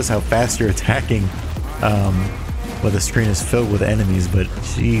don't notice how fast you're attacking when the screen is filled with enemies, but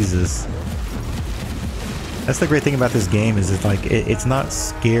Jesus. That's the great thing about this game, is it's like it's not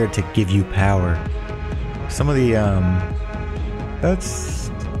scared to give you power. Some of the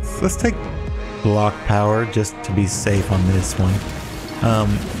let's take block power just to be safe on this one.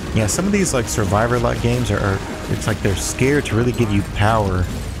 Yeah, some of these like survivor-like games are it's like they're scared to really give you power.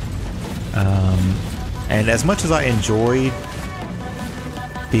 And as much as I enjoyed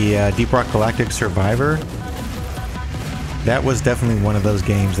the Deep Rock Galactic Survivor, that was definitely one of those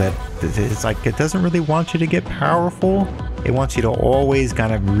games that it's like it doesn't really want you to get powerful. It wants you to always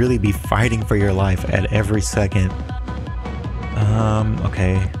kind of really be fighting for your life at every second.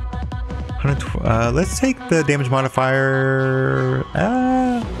 Okay. Let's take the damage modifier.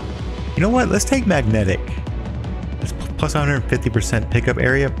 You know what? Let's take magnetic. It's plus 150% pickup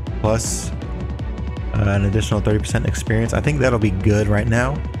area, plus an additional 30% experience. I think that'll be good right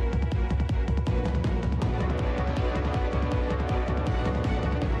now.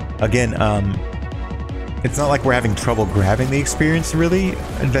 Again, it's not like we're having trouble grabbing the experience really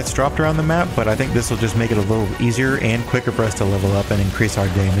that's dropped around the map, but I think this will just make it a little easier and quicker for us to level up and increase our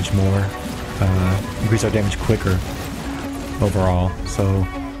damage more, increase our damage quicker overall. So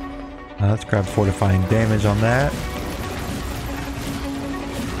let's grab fortifying damage on that.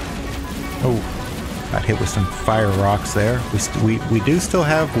 Oh, got hit with some fire rocks there. We do still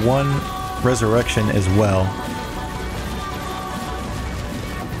have one resurrection as well.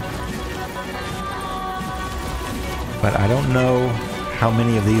 But I don't know how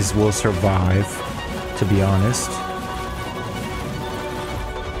many of these will survive, to be honest.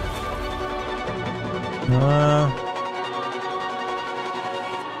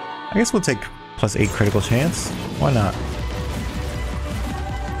 I guess we'll take plus 8 critical chance. Why not?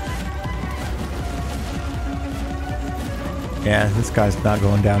 Yeah, this guy's not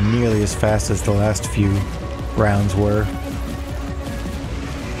going down nearly as fast as the last few rounds were.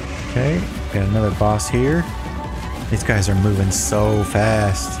 Okay, got another boss here. These guys are moving so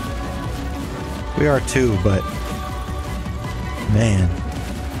fast. We are too, but man.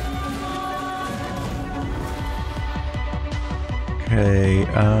 Okay,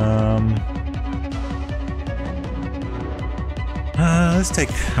 let's take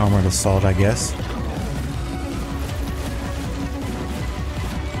Armored Assault, I guess.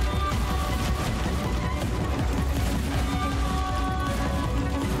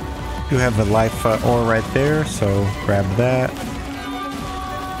 Do have a life ore right there, so grab that.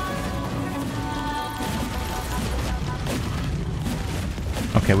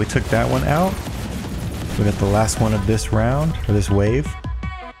 Okay, we took that one out. We got the last one of this round, or this wave.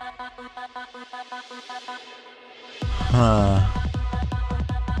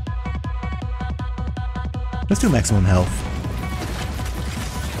 Let's do maximum health.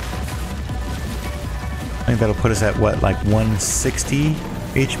 I think that'll put us at what, like 160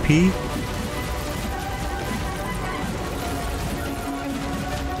 HP?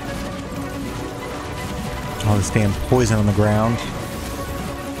 All this damn poison on the ground.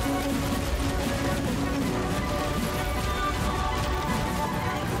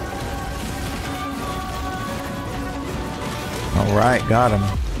 Alright, got him.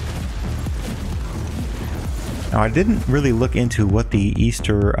 Now I didn't really look into what the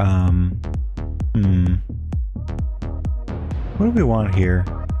Easter, what do we want here?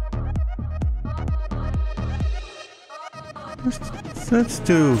 Let's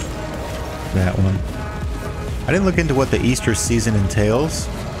do that one. I didn't look into what the Easter season entails.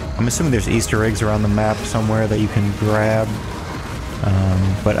 I'm assuming there's Easter eggs around the map somewhere that you can grab.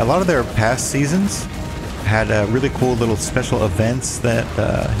 But a lot of their past seasons had really cool little special events that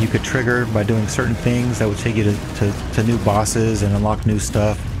you could trigger by doing certain things that would take you to new bosses and unlock new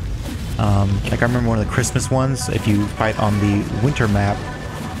stuff. Like I remember one of the Christmas ones, if you fight on the winter map,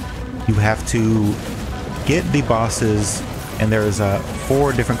 you have to get the bosses, and there's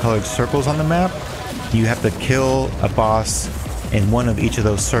 4 different colored circles on the map. You have to kill a boss in one of each of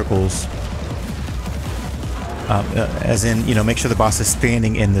those circles. As in, you know, make sure the boss is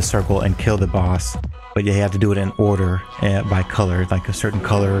standing in the circle and kill the boss. But you have to do it in order, by color, like a certain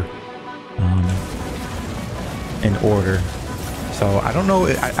color in order. So I don't know,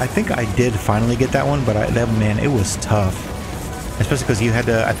 I think I did finally get that one, but man, it was tough. Especially because you had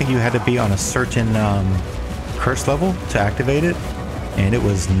to, I think you had to be on a certain curse level to activate it, and it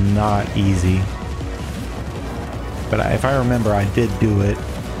was not easy. But if I remember, I did do it.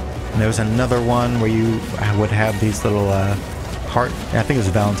 And there was another one where you would have these little heart, I think it was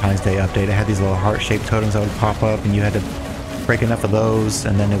a Valentine's Day update. It had these little heart-shaped totems that would pop up, and you had to break enough of those,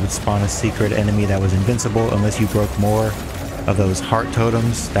 and then it would spawn a secret enemy that was invincible unless you broke more of those heart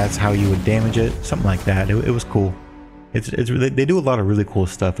totems. That's how you would damage it. Something like that. It was cool. It's really, they do a lot of really cool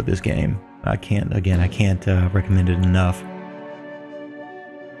stuff with this game. I can't recommend it enough.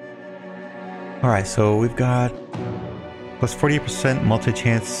 Alright, so we've got plus 40%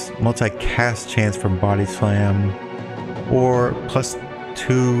 multi-cast chance for body slam, or plus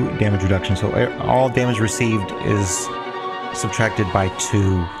 2 damage reduction. So all damage received is subtracted by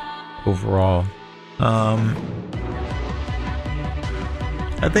 2 overall.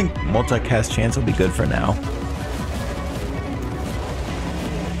 I think multi-cast chance will be good for now.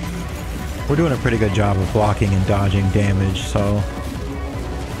 We're doing a pretty good job of blocking and dodging damage, so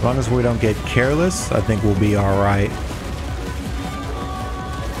as long as we don't get careless, I think we'll be alright.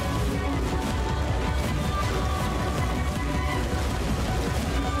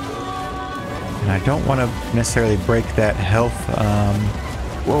 And I don't want to necessarily break that health,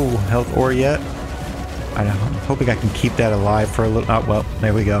 health ore yet. I'm hoping I can keep that alive for a little. Oh, well,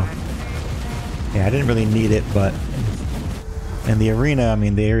 there we go. Yeah, I didn't really need it, but in the arena, I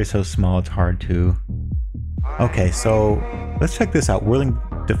mean, the area is so small, it's hard to. Okay, so let's check this out. Whirling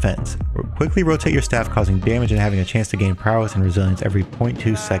Defense. Quickly rotate your staff, causing damage and having a chance to gain prowess and resilience every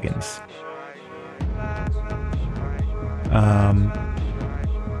 0.2 seconds.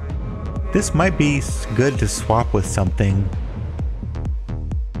 This might be good to swap with something.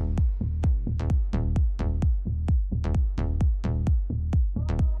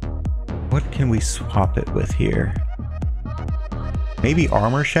 What can we swap it with here? Maybe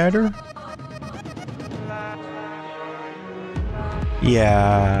Armor Shatter?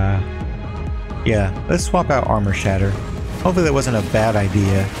 Yeah, let's swap out Armor Shatter. Hopefully that wasn't a bad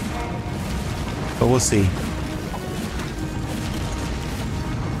idea, but we'll see.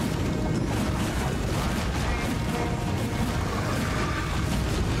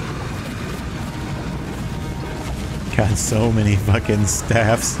 Got so many fucking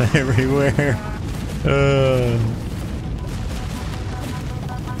staffs everywhere.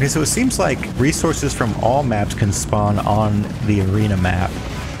 Okay, so it seems like resources from all maps can spawn on the arena map.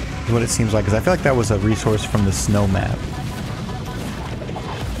 Is what it seems like, because I feel like that was a resource from the snow map.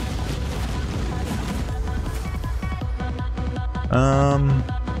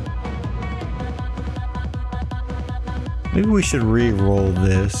 Maybe we should re-roll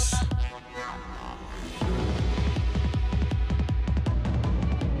this.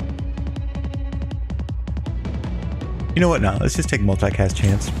 You know what? No, let's just take multicast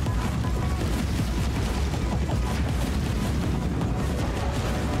chance.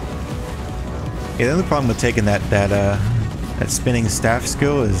 Yeah, the only problem with taking that spinning staff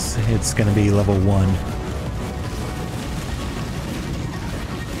skill is it's going to be level 1.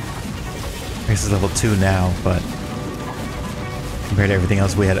 This is level 2 now, but compared to everything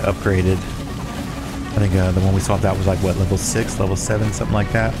else we had upgraded, I think the one we swapped out was like what, level 6, level 7, something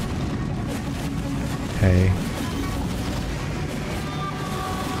like that. Okay.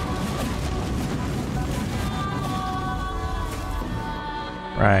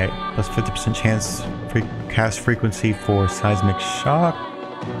 Right, plus 50% chance cast frequency for seismic shock.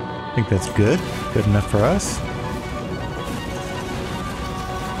 I think that's good. Good enough for us.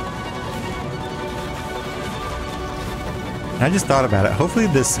 And I just thought about it. Hopefully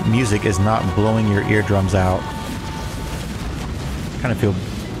this music is not blowing your eardrums out. Kind of feel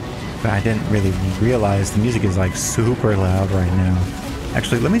bad. I didn't really realize the music is like super loud right now.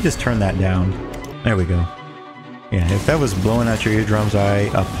 Actually, let me just turn that down. There we go. Yeah, if that was blowing out your eardrums, I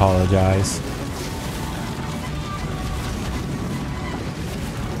apologize.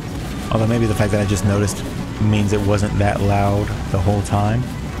 Although maybe the fact that I just noticed means it wasn't that loud the whole time.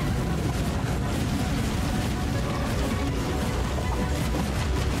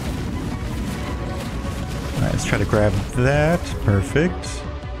 Alright, let's try to grab that. Perfect.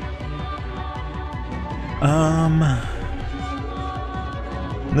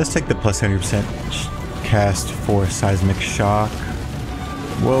 Let's take the plus 70% cast for seismic shock.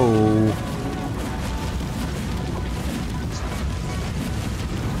 Whoa.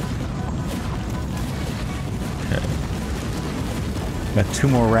 Okay. Got 2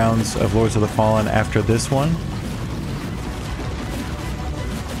 more rounds of Lords of the Fallen after this one.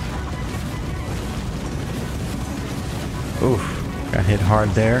 Oof, got hit hard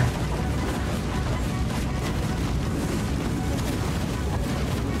there.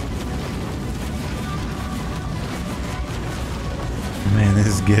 Man, this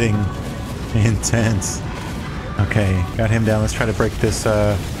is getting intense. Okay, got him down. Let's try to break this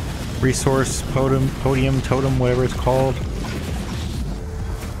resource podium, totem, whatever it's called.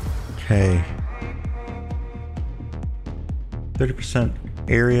 Okay. 30%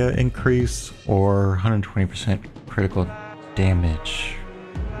 area increase or 120% critical damage.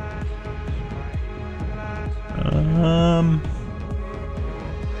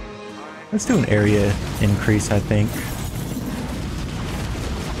 Let's do an area increase, I think.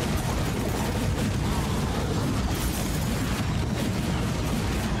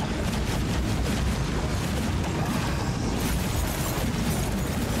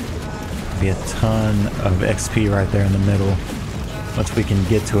 Be a ton of XP right there in the middle. Once we can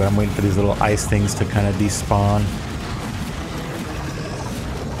get to it, I'm waiting for these little ice things to kind of despawn.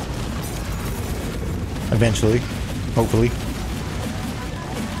 Eventually, hopefully.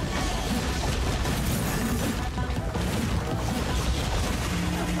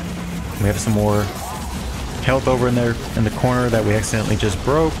 We have some more health over in there in the corner that we accidentally just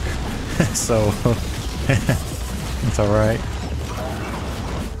broke. So it's all right.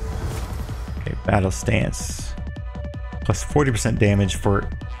 Battle stance. Plus 40% damage for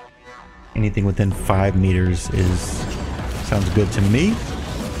anything within 5 meters is... sounds good to me.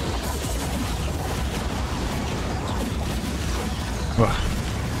 Ugh.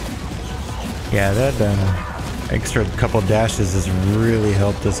 Yeah, that extra couple dashes has really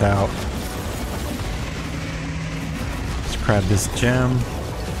helped us out. Let's grab this gem.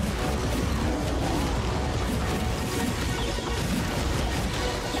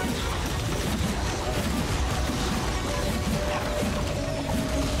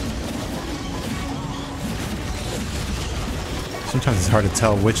 Sometimes it's hard to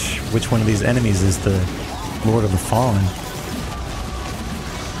tell which one of these enemies is the Lord of the Fallen.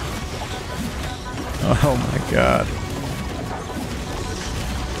 Oh my god.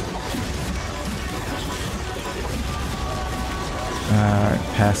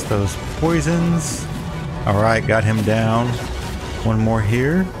 Past those poisons. Alright, got him down. One more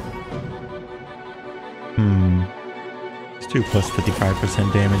here. Let's do plus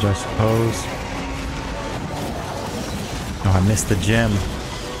 55% damage, I suppose. Oh, I missed the gem.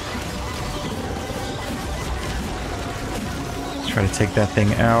 Let's try to take that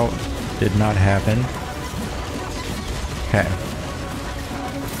thing out. Did not happen. Okay.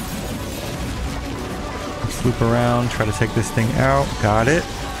 Let's loop around, try to take this thing out. Got it.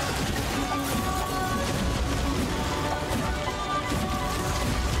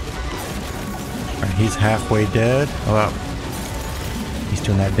 Alright, he's halfway dead. Oh, wow. He's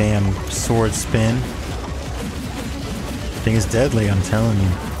doing that damn sword spin. Thing is deadly, I'm telling you.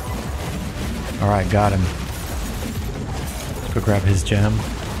 Alright, got him. Let's go grab his gem.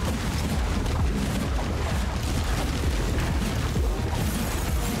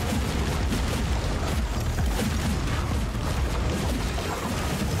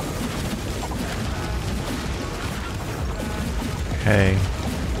 Okay.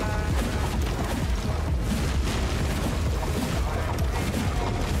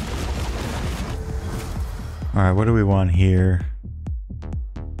 Alright, what do we want here?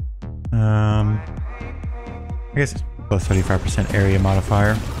 I guess it's plus 35% area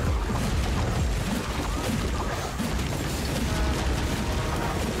modifier.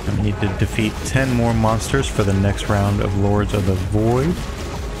 And we need to defeat 10 more monsters for the next round of Lords of the Void.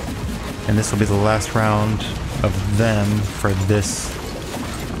 And this will be the last round of them for this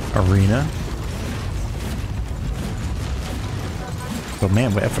arena. But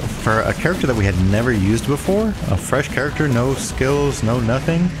man, for a character that we had never used before, a fresh character, no skills, no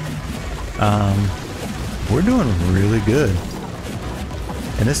nothing, we're doing really good.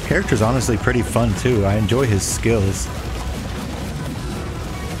 And this character is honestly pretty fun too. I enjoy his skills.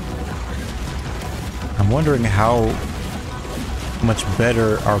 I'm wondering how much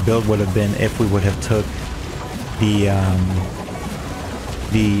better our build would have been if we would have took the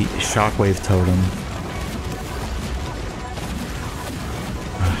shockwave totem.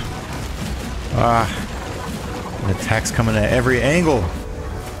 The attack's coming at every angle.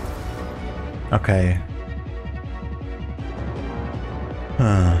 Okay.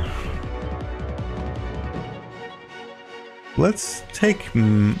 Let's take,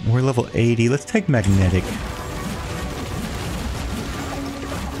 we're level 80, let's take magnetic.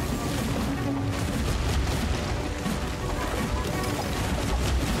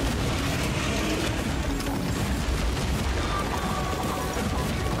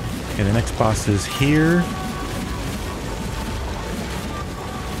 Okay, the next boss is here.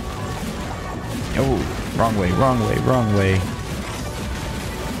 Oh, wrong way, wrong way, wrong way.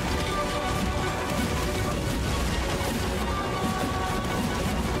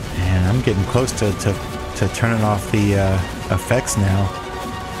 Man, I'm getting close to turning off the effects now.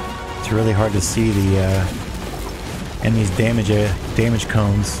 It's really hard to see the enemies' damage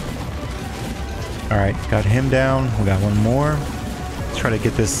cones. Alright, got him down. We got one more. Let's try to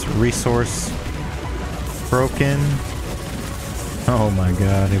get this resource broken. Oh my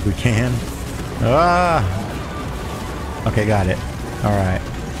god, if we can. Ah! Okay, got it. Alright.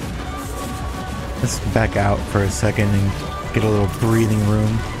 Let's back out for a second and get a little breathing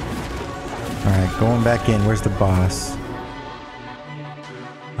room. Alright, going back in. Where's the boss?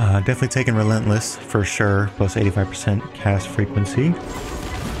 Definitely taking Relentless for sure. Plus 85% cast frequency.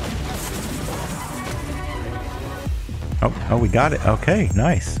 Oh, we got it. Okay,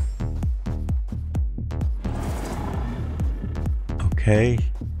 nice. Okay.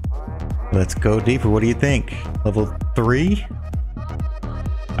 Let's go deeper. What do you think? Level 3?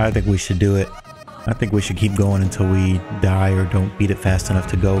 I think we should do it. I think we should keep going until we die or don't beat it fast enough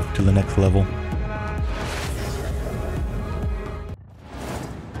to go to the next level.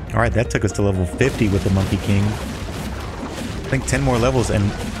 Alright, that took us to level 50 with the Monkey King. I think 10 more levels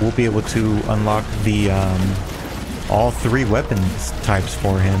and we'll be able to unlock the all 3 weapons types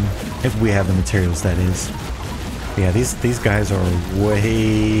for him. If we have the materials, that is. Yeah, these guys are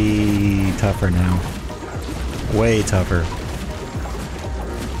way tougher now. Way tougher.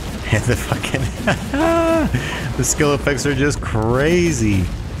 And the fucking the skill effects are just crazy.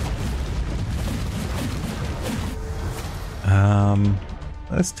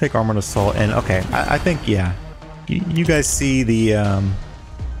 Let's take Armored Assault and okay, I think yeah. You guys see the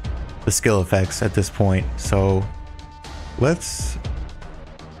skill effects at this point, so let's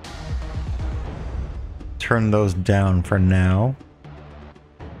turn those down for now.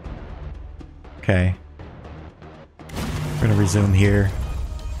 Okay. We're gonna resume here.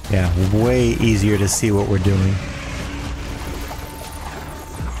 Yeah, way easier to see what we're doing.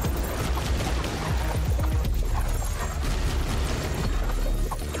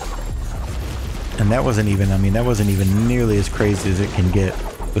 And that wasn't even, I mean, that wasn't even nearly as crazy as it can get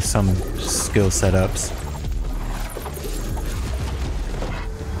with some skill setups.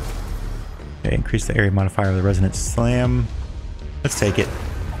 Okay, increase the area modifier of the Resonant Slam. Let's take it.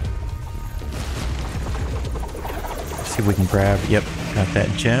 See if we can grab, yep, got that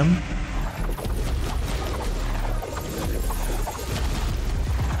gem.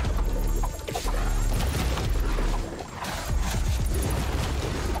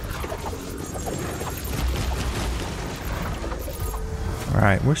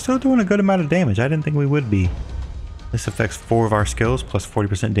 Alright, we're still doing a good amount of damage. I didn't think we would be. This affects 4 of our skills plus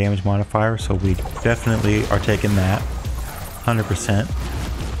 40% damage modifier, so we definitely are taking that. 100%.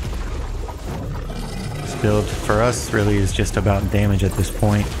 This build for us really is just about damage at this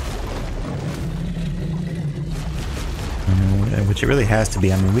point. Which it really has to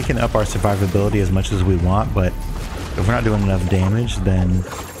be. I mean, we can up our survivability as much as we want, but if we're not doing enough damage, then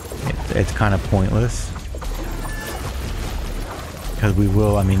it's kind of pointless. Because we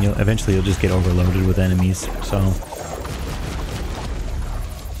will, I mean, eventually you'll just get overloaded with enemies, so.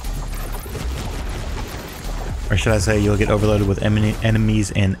 Or should I say you'll get overloaded with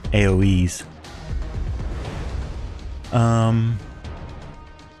enemies and AoEs.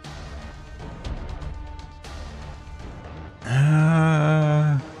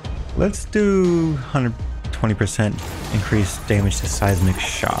 Let's do 120% increased damage to seismic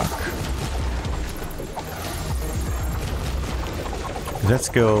shock. That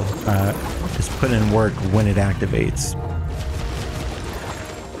skill is put in work when it activates.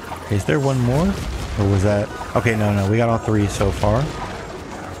 Okay, is there one more? Or was that... Okay, no, we got all 3 so far.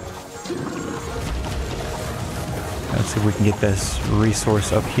 Let's see if we can get this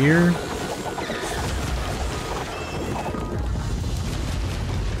resource up here.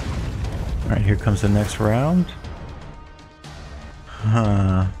 Alright, here comes the next round.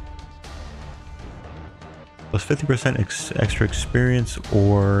 Plus 50% extra experience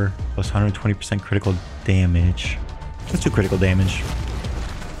or plus 120% critical damage. Let's do critical damage.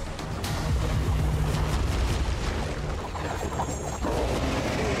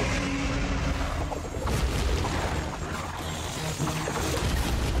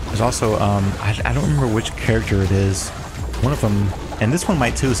 There's also, I don't remember which character it is. One of them, and this one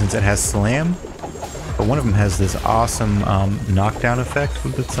might too since it has slam, but one of them has this awesome knockdown effect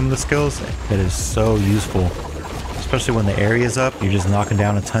with some of the skills that is so useful. Especially when the area is up, you're just knocking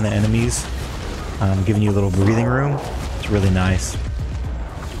down a ton of enemies, giving you a little breathing room. It's really nice.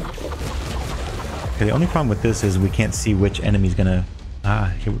 Okay, the only problem with this is we can't see which enemy's gonna...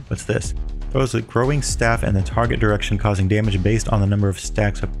 here, what's this? Throws a growing staff in the target direction, causing damage based on the number of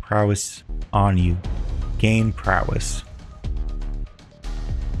stacks of prowess on you. Gain prowess.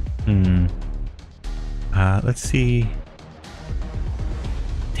 Let's see.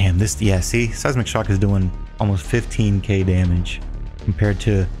 Damn, this... Yeah, see? Seismic Shock is doing almost 15k damage compared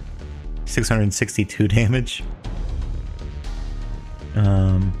to 662 damage.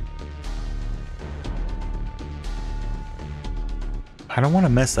 I don't want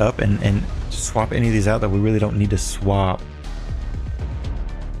to mess up and swap any of these out that we really don't need to swap.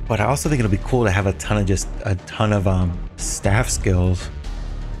 But I also think it'll be cool to have a ton of staff skills.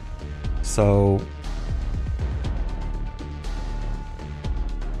 So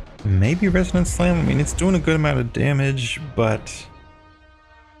maybe Resonant Slam. I mean, it's doing a good amount of damage, but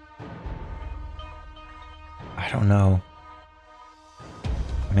I don't know.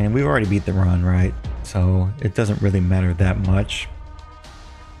 I mean, we've already beat the run, right? So it doesn't really matter that much.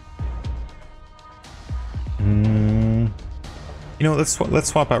 You know, let's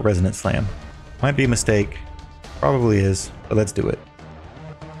swap out Resonant Slam. Might be a mistake, probably is, but let's do it.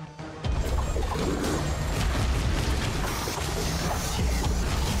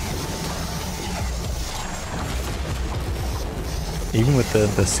 Even with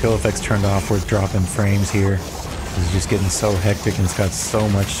the skill effects turned off, we're dropping frames here. It's just getting so hectic and it's got so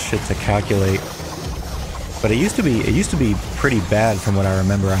much shit to calculate. But it used to be pretty bad from what I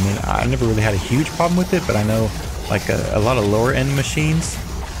remember. I mean, I never really had a huge problem with it, but I know like a lot of lower end machines,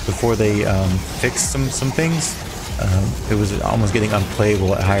 before they fixed some things, it was almost getting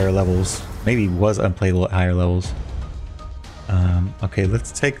unplayable at higher levels. Maybe was unplayable at higher levels. Okay,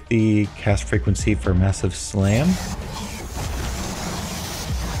 let's take the cast frequency for Massive Slam.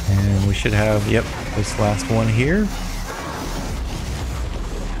 And we should have, yep, this last one here.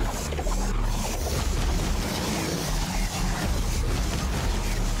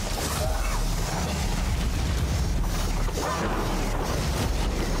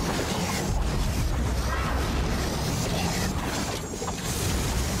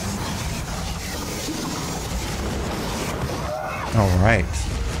 Alright,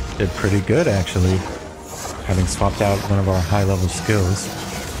 did pretty good actually, having swapped out one of our high level skills.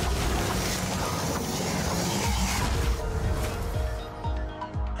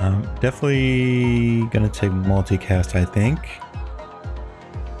 Definitely gonna take multicast, I think.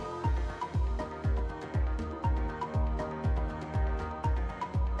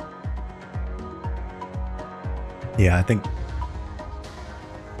 Yeah, I think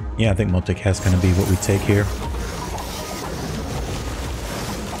multicast is gonna be what we take here.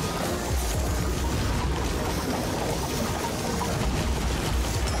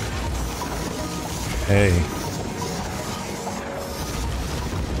 Hey.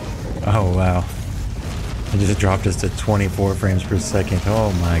 Oh wow. It just dropped us to 24 frames per second.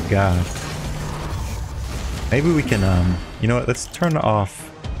 Oh my god. Maybe we can, you know what, let's turn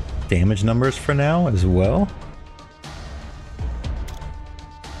off damage numbers for now as well.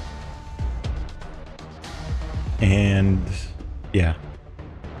 And yeah.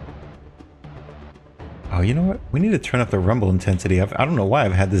 Oh, you know what? We need to turn up the rumble intensity. I don't know why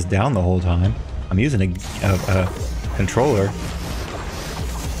I've had this down the whole time. I'm using a controller.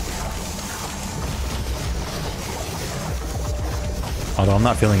 Although I'm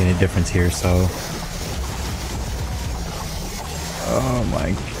not feeling any difference here, so... Oh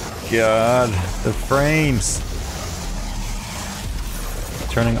my god, the frames!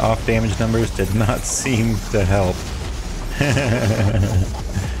 Turning off damage numbers did not seem to help.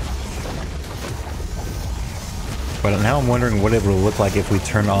 But now I'm wondering what it will look like if we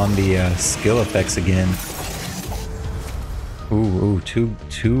turn on the skill effects again. Ooh,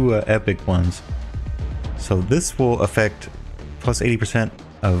 two epic ones. So this will affect plus 80%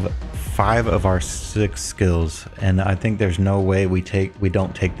 of 5 of our 6 skills, and I think there's no way we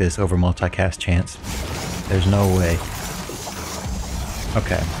don't take this over multicast chance. There's no way.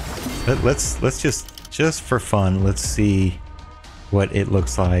 Okay, let's just for fun, let's see what it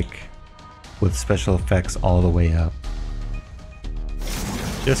looks like with special effects all the way up.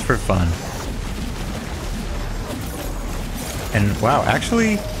 Just for fun. And wow,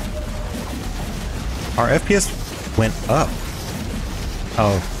 actually, our FPS went up.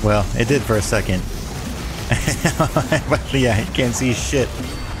 Oh, well, it did for a second. But yeah, you can't see shit.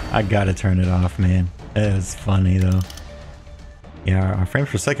 I gotta turn it off, man. It was funny though. Yeah, our frames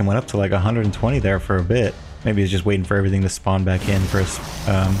per second went up to like 120 there for a bit. Maybe it's just waiting for everything to spawn back in for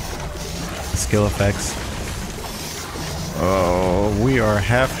skill effects. Oh, we are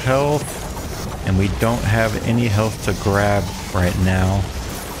half health, and we don't have any health to grab right now.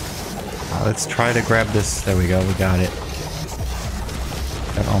 Let's try to grab this. There we go, we got it.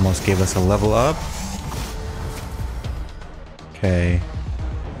 That almost gave us a level up. Okay.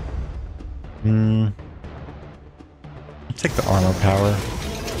 Take the armor power.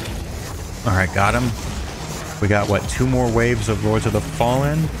 Alright, got him. We got, what, 2 more waves of Lords of the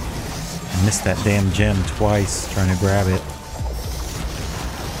Fallen? I missed that damn gem twice trying to grab it.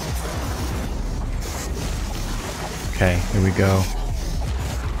 Okay, here we go.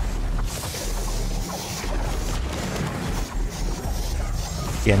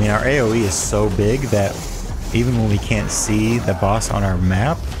 Yeah, I mean, our AoE is so big that even when we can't see the boss on our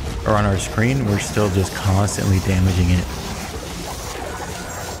map or on our screen, we're still just constantly damaging it.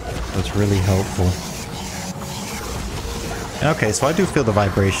 So it's really helpful. Okay, so I do feel the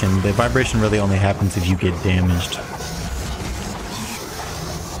vibration. The vibration really only happens if you get damaged.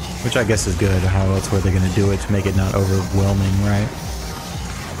 Which I guess is good. How else were they going to do it to make it not overwhelming, right?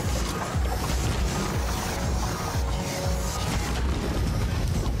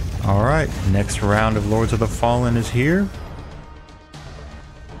 Alright, next round of Lords of the Fallen is here.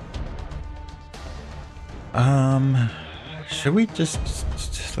 Should we just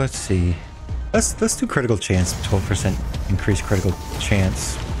let's see. Let's do critical chance, 12% increased critical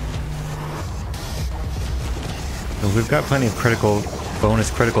chance. So we've got plenty of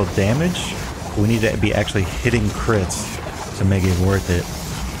bonus critical damage. We need to be actually hitting crits to make it worth it,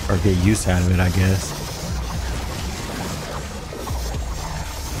 or get use out of it, I guess.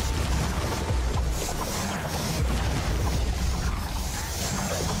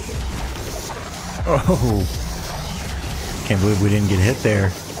 Oh, can't believe we didn't get hit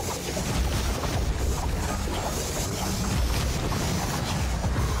there.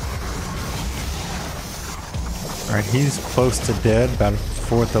 Alright, he's close to dead, about a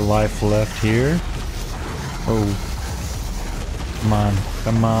fourth of life left here. Oh,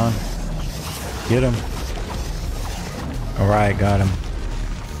 come on, get him. Alright, got him.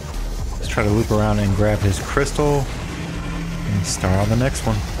 Let's try to loop around and grab his crystal and start on the next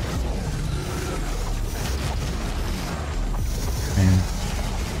one. And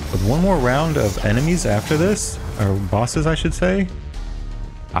with one more round of enemies after this, or bosses I should say,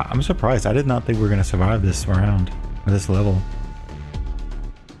 I'm surprised. I did not think we were going to survive this round, or this level.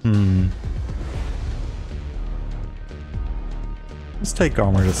 Let's take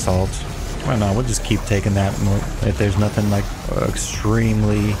Armored Assault. Why not? We'll just keep taking that if there's nothing like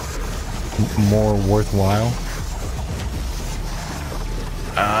extremely more worthwhile.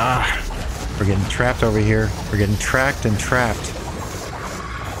 We're getting trapped over here. We're getting tracked and trapped.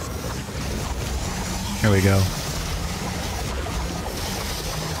 Here we go.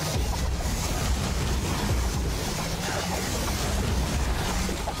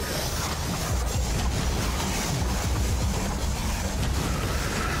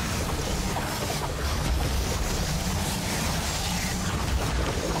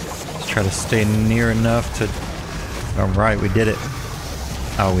 Let's try to stay near enough to... Alright, we did it.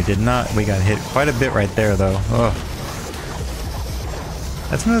 Oh, we did not. We got hit quite a bit right there, though. Ugh.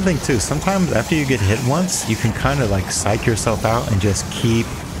 That's another thing too. Sometimes after you get hit once, you can kind of like psych yourself out and just keep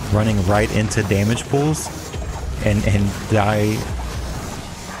running right into damage pools and die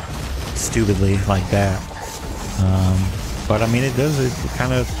stupidly like that. But I mean, it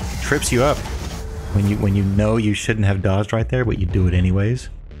kind of trips you up when you know you shouldn't have dodged right there, but you do it anyways.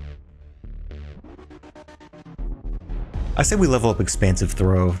 I say we level up Expansive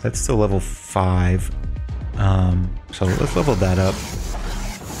Throw. That's still level 5. So let's level that up.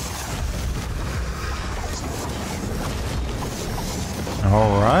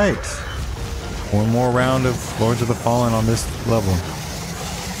 Alright. One more round of Lords of the Fallen on this level.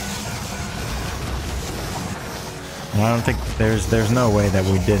 And I don't think there's no way that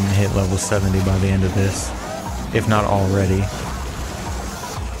we didn't hit level 70 by the end of this. If not already.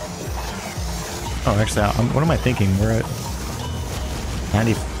 Oh, actually, what am I thinking? We're at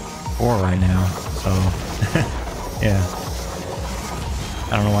 94 right now, so yeah.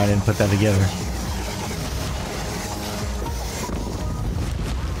 I don't know why I didn't put that together.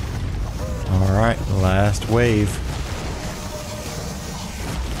 Alright, last wave.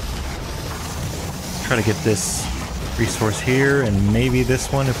 Try to get this resource here and maybe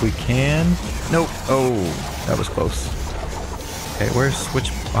this one if we can. Nope. Oh, that was close. Okay, where's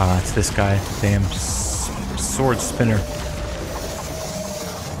which? Ah, it's this guy. Damn sword spinner.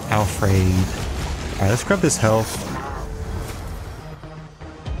 Alfred. Alright, let's grab this health.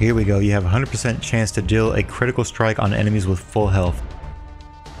 Here we go. You have a 100% chance to deal a critical strike on enemies with full health.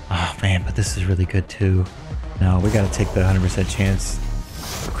 Oh man, but this is really good too. No, we gotta take the 100% chance.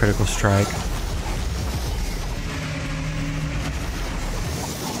 Critical strike.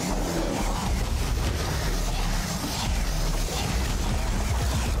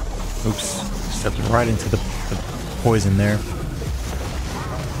 Oops, stepped right into the poison there.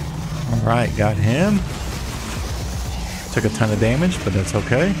 Alright, got him. Took a ton of damage, but that's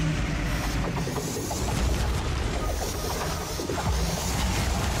okay.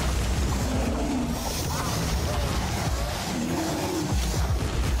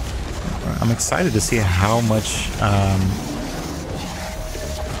 I'm excited to see how much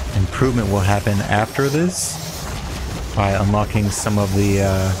improvement will happen after this by unlocking some of the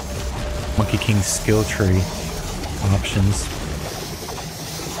Monkey King's skill tree options.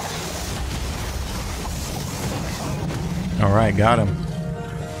 Alright, got him.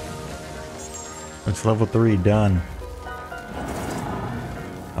 It's level 3 done.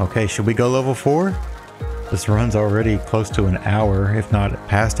 Okay, should we go level 4? This run's already close to an hour, if not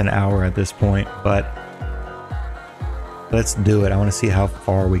past an hour at this point, but let's do it. I want to see how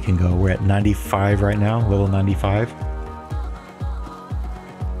far we can go. We're at 95 right now, level 95.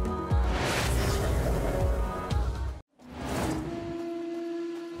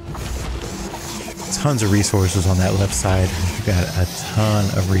 Tons of resources on that left side. We've got a ton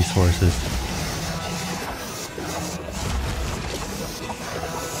of resources.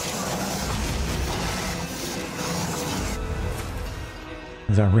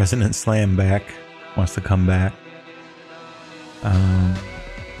 There's our Resonant Slam back. Wants to come back.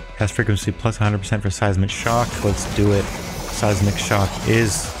 Has frequency plus 100% for Seismic Shock. Let's do it. Seismic Shock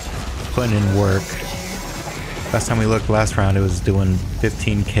is putting in work. Last time we looked last round, it was doing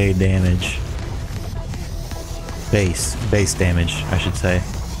 15k damage. Base damage, I should say.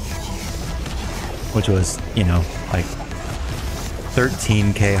 Which was, you know, like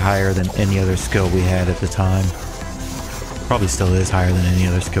 13k higher than any other skill we had at the time. Probably still is higher than any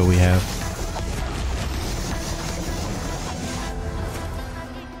other skill we have.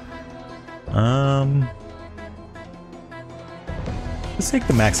 Let's take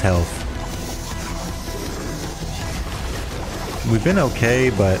the max health. We've been okay,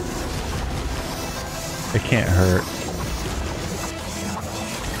 but it can't hurt.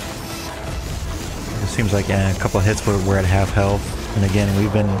 It seems like a couple of hits we're at half health, and again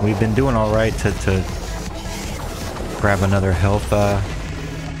we've been doing all right to grab another health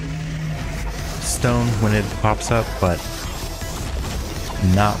stone when it pops up, but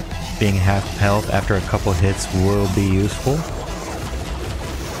not being half health after a couple of hits will be useful.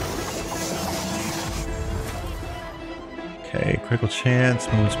 Okay, critical chance,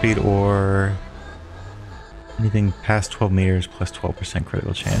 movement speed, or anything past 12 meters plus 12%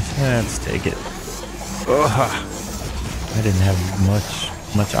 critical chance. Let's take it. Ugh. I didn't have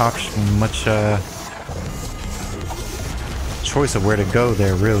much choice of where to go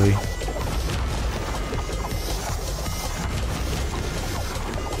there, really.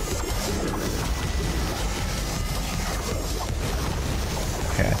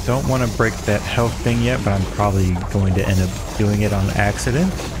 Okay, I don't want to break that health thing yet, but I'm probably going to end up doing it on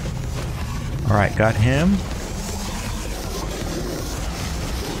accident. Alright, got him.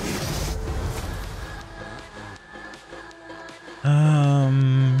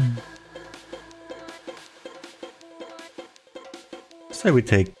 Say we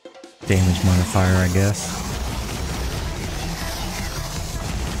take damage modifier, I guess.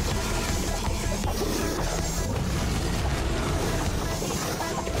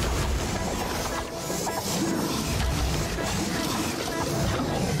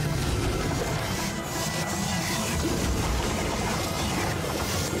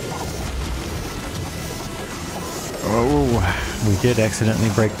 Oh, we did accidentally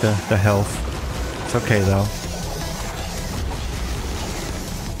break the health. It's okay though.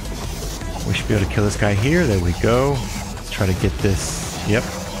 We should be able to kill this guy here. There we go. Let's try to get this. Yep.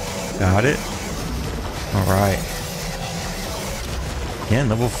 Got it. Alright. Again,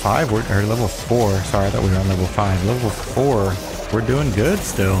 level 5, or level 4. Sorry, I thought we were on level 5. Level 4, we're doing good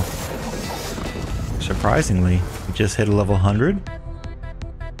still. Surprisingly, we just hit a level 100.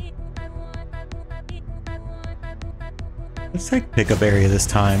 Let's take pickup area this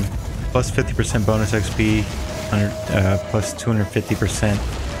time. plus 50% bonus XP, plus 250%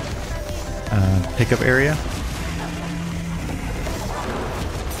 pickup area.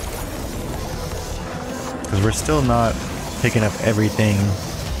 Because we're still not picking up everything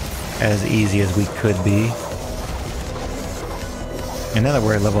as easy as we could be. And now that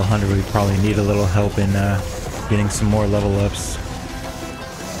we're at level 100, we probably need a little help in getting some more level ups.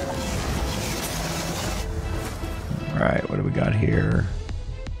 Alright, what do we got here?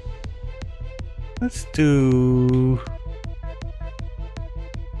 Let's do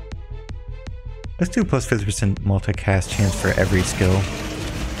plus 50% multicast chance for every skill.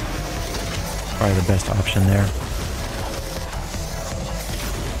 Probably the best option there.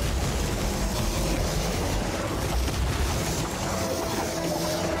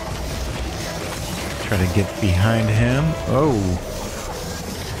 Try to get behind him. Oh.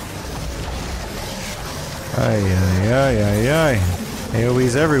 Ay, ay, ay, ay, ay.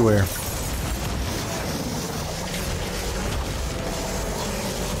 AoE's everywhere.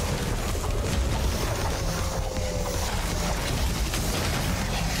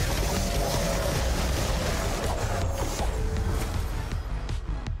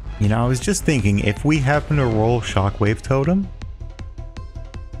 You know, I was just thinking, if we happen to roll Shockwave Totem,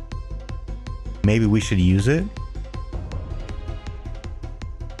 maybe we should use it.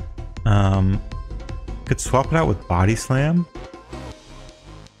 Could swap it out with Body Slam.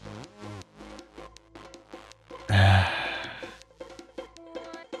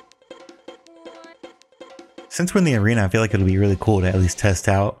 Since we're in the arena, I feel like it'll be really cool to at least test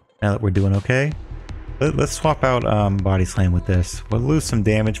out now that we're doing okay. Let's swap out Body Slam with this. We'll lose some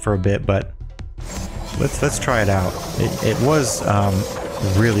damage for a bit, but let's try it out. It was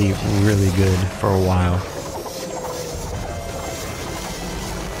really, really good for a while.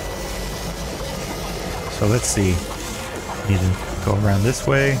 So let's see. Need to go around this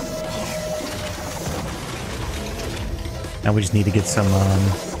way. Now we just need to get some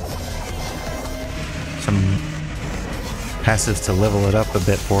passives to level it up a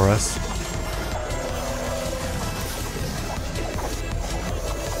bit for us.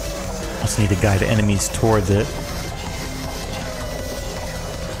 Also need to guide enemies towards it.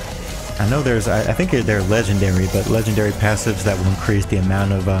 I know there's, I think they're legendary, but legendary passives that will increase the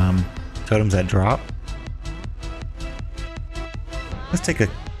amount of totems that drop. Let's take a...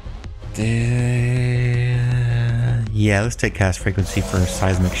 yeah, let's take cast frequency for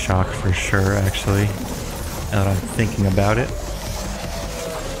seismic shock for sure, actually. Now that I'm thinking about it.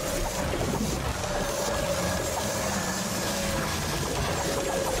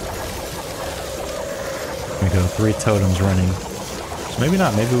 There we go, 3 totems running. So maybe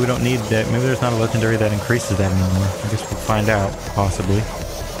not, maybe we don't need that, maybe there's not a legendary that increases that anymore. I guess we'll find out, possibly.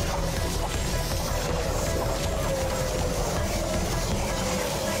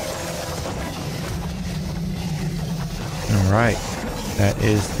 Alright, that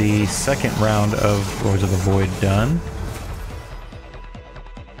is the second round of Lords of the Void done.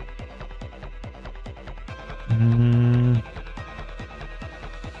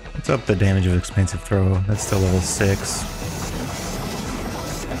 Let's up the damage of Expansive Throw. That's still level 6.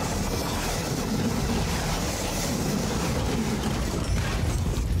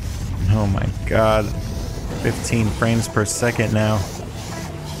 Oh my god. 15 frames per second now.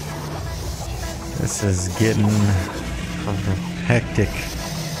 This is getting hectic.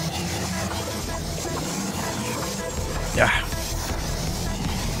 Yeah.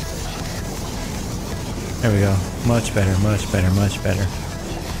 There we go. Much better, much better, much better.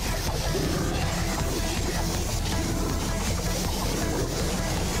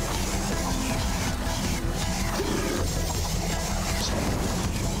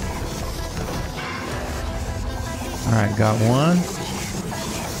 Alright, got one.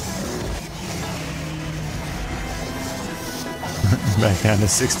 Back down to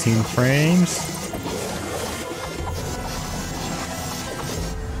 16 frames.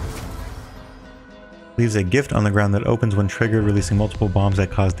 Leaves a gift on the ground that opens when triggered, releasing multiple bombs that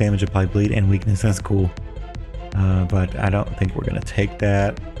cause damage, apply bleed, and weakness. That's cool. But I don't think we're gonna take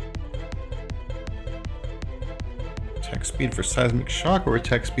that. Attack speed for seismic shock or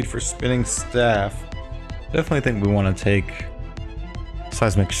attack speed for spinning staff? Definitely think we want to take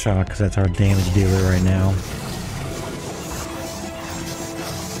seismic shock because that's our damage dealer right now.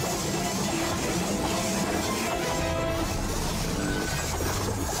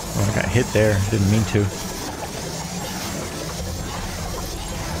 Oh, I got hit there. Didn't mean to.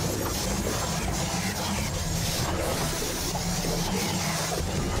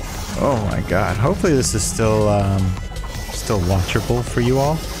 Oh my god. Hopefully this is still watchable for you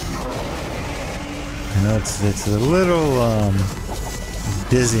all. I know it's a little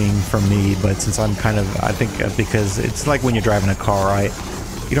dizzying for me, but since I'm kind of, I think because it's like when you're driving a car, right?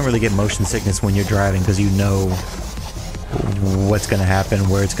 You don't really get motion sickness when you're driving because you know what's going to happen,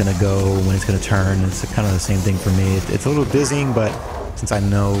 where it's going to go, when it's going to turn. It's kind of the same thing for me. It's a little dizzying, but since I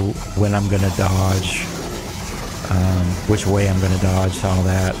know when I'm going to dodge, which way I'm going to dodge, all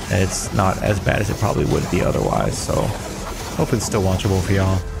that, it's not as bad as it probably would be otherwise. So hope it's still watchable for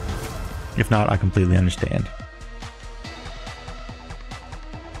y'all. If not, I completely understand.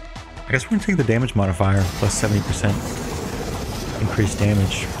 I guess we're going to take the damage modifier, plus 70% increased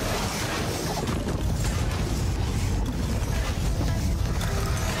damage.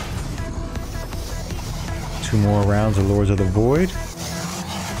 Two more rounds of Lords of the Void.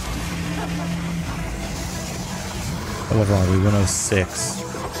 What level are we? 106.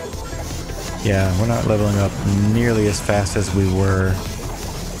 Yeah, we're not leveling up nearly as fast as we were.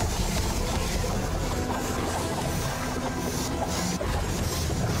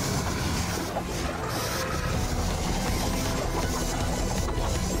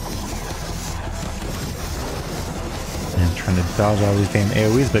 And trying to dodge all these damn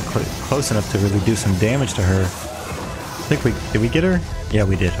AoEs, but close enough to really do some damage to her. I think did we get her? Yeah,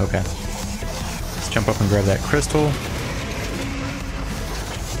 we did. Okay. Let's jump up and grab that crystal.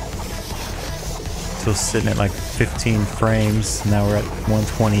 Still sitting at like 15 frames. Now we're at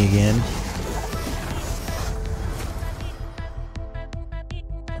 120 again.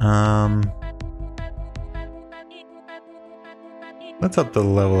 Let's up the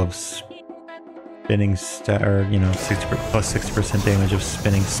level of spinning staff, or you know, 60% damage of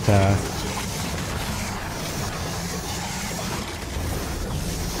spinning staff.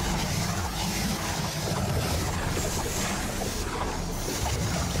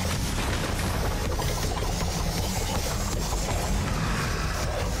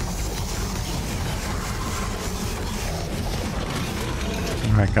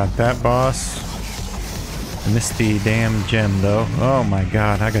 Alright, got that boss. Missed the damn gem though. Oh my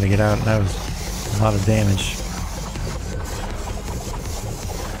god, I gotta get out. That was a lot of damage.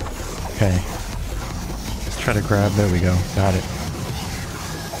 Okay. Let's try to grab. There we go. Got it.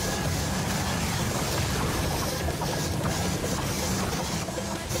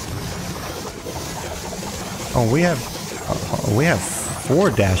 Oh, we have 4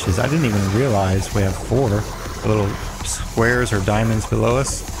 dashes. I didn't even realize we have 4 little squares or diamonds below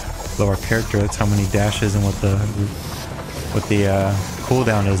us, below our character. That's how many dashes and what the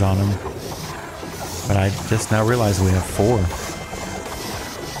cooldown is on them. But I just now realized we have 4.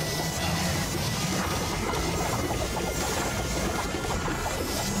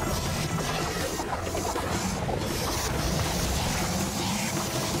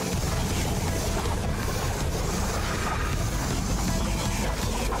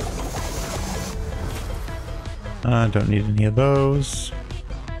 Don't need any of those.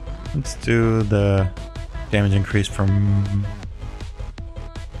 Let's do the damage increase from...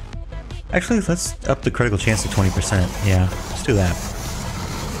 Actually, let's up the critical chance to 20%. Yeah, let's do that.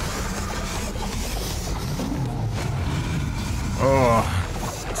 Oh,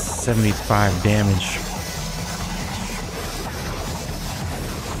 75 damage.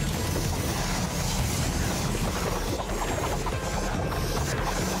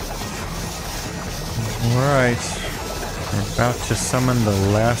 Alright. We're about to summon the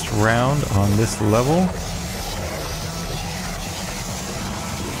last round on this level.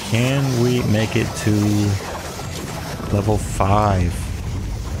 Can we make it to level 5?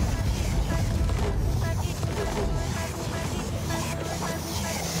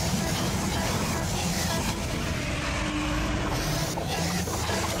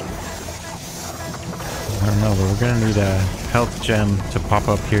 I don't know, but we're gonna need a health gem to pop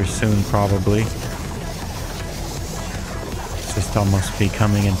up here soon, probably. It's just almost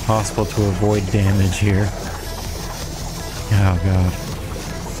becoming impossible to avoid damage here. Oh god.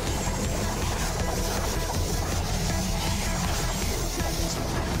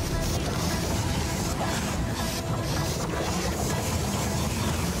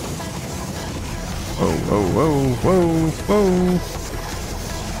 Whoa, whoa, whoa, whoa, whoa.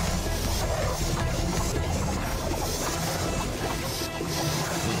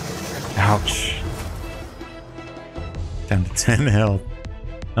 Ouch. Down to 10 health.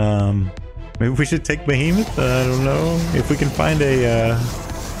 Maybe we should take Behemoth? I don't know. If we can find a,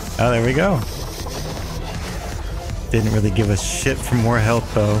 oh, there we go. Didn't really give us shit for more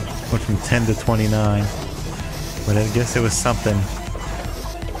health, though. Went from 10 to 29. But I guess it was something.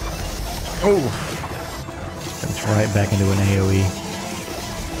 Oh! That's right back into an AoE.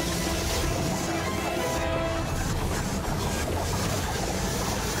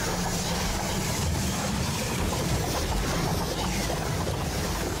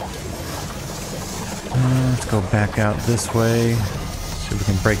 Let's go back out this way. See if we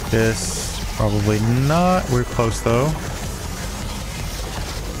can break this. Probably not. We're close though.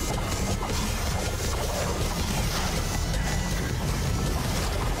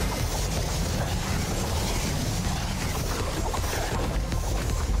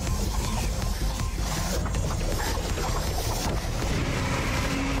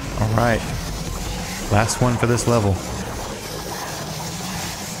 All right. Last one for this level.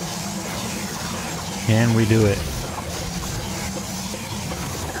 Can we do it?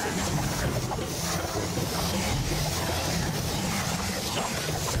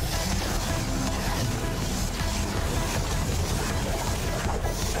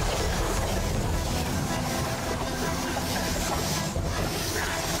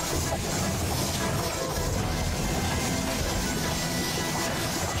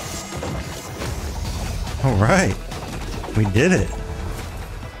 All right. We did it.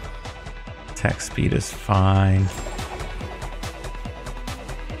 Attack speed is fine.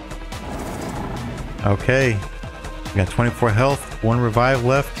 Okay. We got 24 health, 1 revive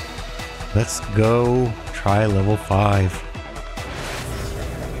left. Let's go try level 5.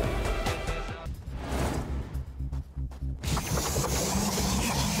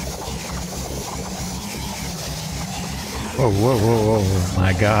 Whoa, whoa, whoa, whoa.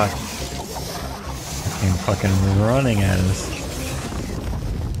 My God. Came fucking running at us.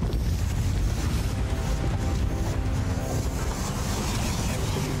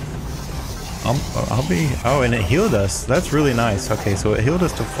 I'll be... Oh, and it healed us. That's really nice. Okay, so it healed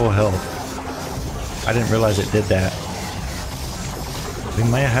us to full health. I didn't realize it did that. We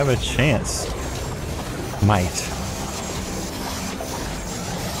might have a chance. Might.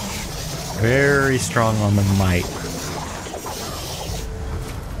 Very strong on the might.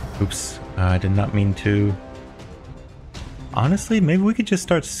 Oops. I did not mean to. Honestly, maybe we could just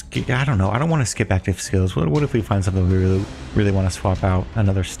start I don't know. I don't want to skip active skills. What if we find something we really want to swap out?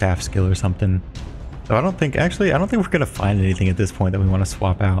 Another staff skill or something. So I don't think we're going to find anything at this point that we want to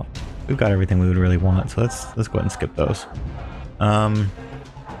swap out. We've got everything we would really want. So let's go ahead and skip those.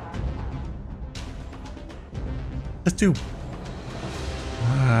 Let's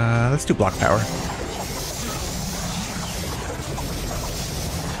do block power.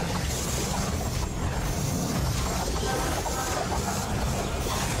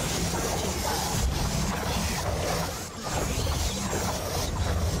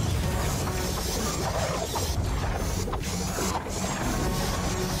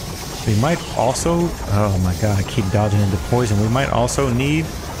 We might also, oh my god, I keep dodging into poison. We might also need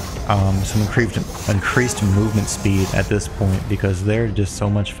some increased movement speed at this point because they're just so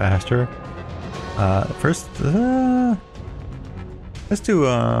much faster. First, let's do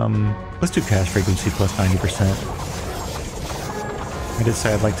cast frequency plus 90%. I did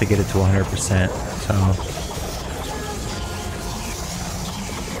say I'd like to get it to 100%, so.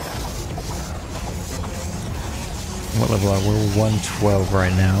 What level are we? We're 112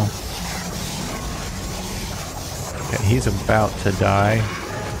 right now. Okay, he's about to die.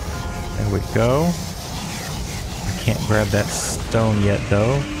 There we go. I can't grab that stone yet,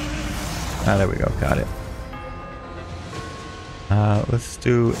 though. Ah, there we go. Got it. Let's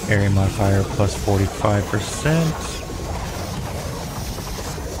do area modifier plus 45%.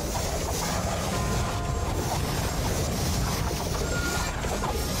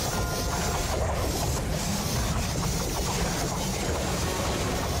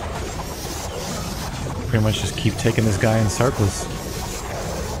 Pretty much just keep taking this guy in circles.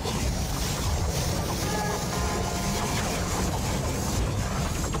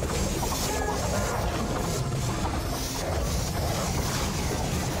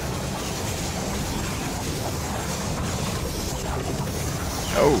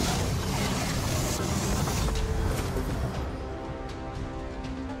 Oh.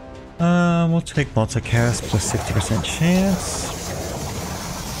 We'll take multicast plus 60% chance.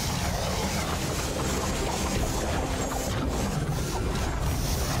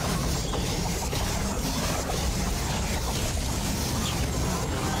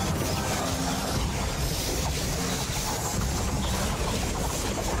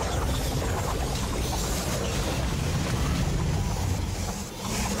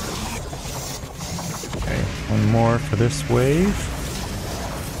 One more for this wave.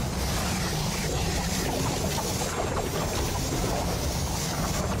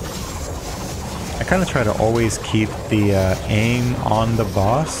 I kind of try to always keep the aim on the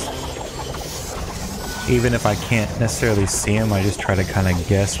boss. Even if I can't necessarily see him, I just try to kind of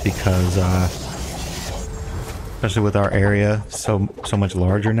guess because, especially with our area so much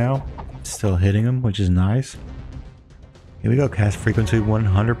larger now, still hitting him, which is nice. Here we go, cast frequency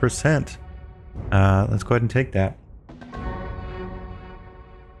 100%. Let's go ahead and take that.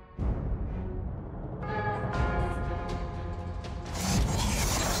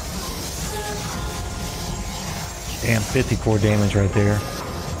 Damn, 54 damage right there.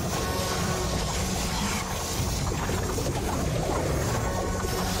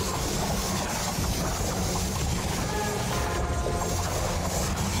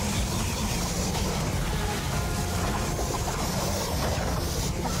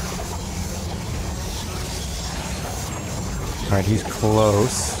 Alright, he's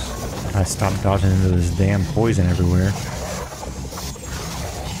close. I stopped dodging into this damn poison everywhere.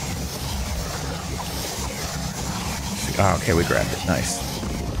 Oh, okay, we grabbed it. Nice.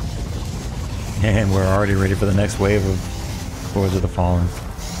 And we're already ready for the next wave of Lords of the Fallen.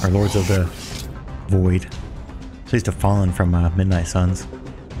 Or Lords of the Void. At least the Fallen from Midnight Suns.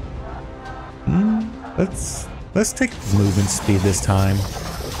 Let's take movement speed this time.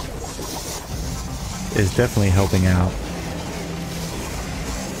 It's definitely helping out.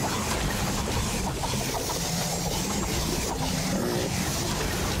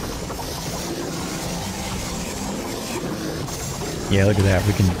 Yeah, look at that.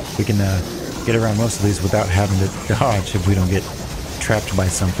 We can get around most of these without having to dodge if we don't get trapped by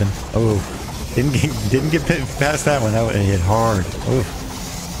something. Oh, didn't get past that one. That one hit hard. Oh,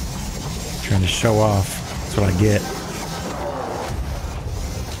 trying to show off. That's what I get.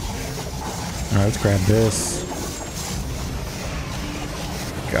 All right, let's grab this.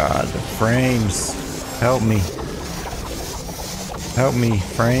 God, the frames. Help me. Help me,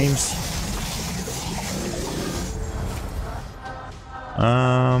 frames.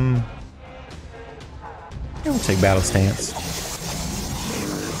 Yeah, we'll take battle stance.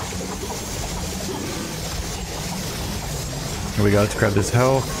 Here we go, let's grab this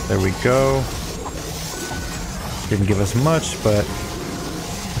health. There we go. Didn't give us much, but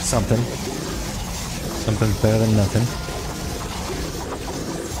something. Something's better than nothing.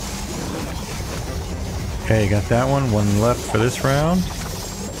 Okay, got that one. One left for this round.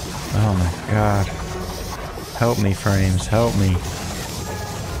 Oh my god. Help me, frames. Help me.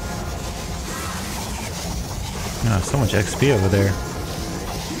 Ah, so much XP over there.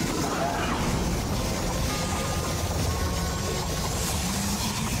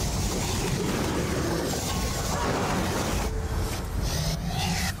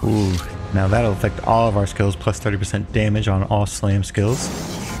 Ooh, now that'll affect all of our skills, plus 30% damage on all slam skills.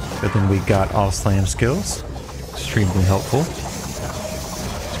 But then we got all slam skills. Extremely helpful.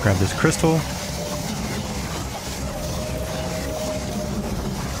 Let's grab this crystal.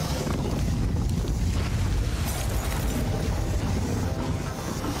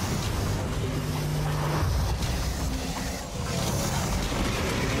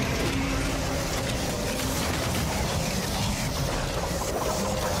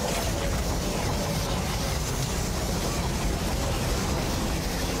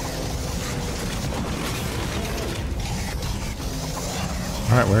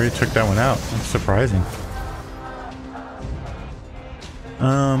 Alright, we already took that one out. That's surprising.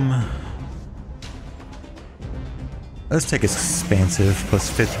 Let's take expansive,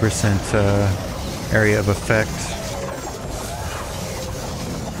 plus 50% area of effect.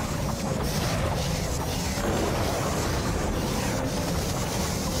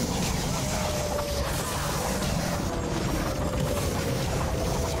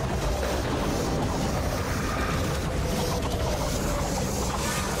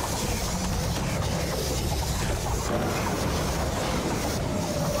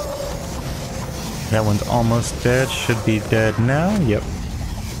 That one's almost dead. Should be dead now. Yep.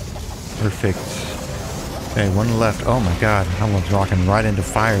 Perfect. Okay, one left. Oh my god. I was rocking right into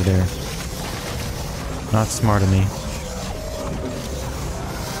fire there. Not smart of me.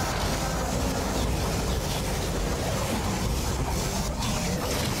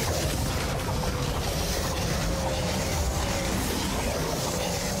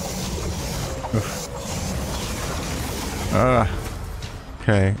 Oof.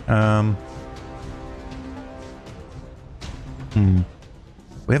 Okay,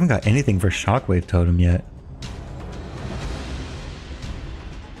 we haven't got anything for Shockwave Totem yet.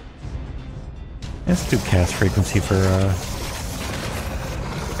 Let's do cast frequency for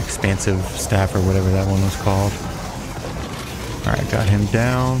expansive staff or whatever that one was called. Alright, got him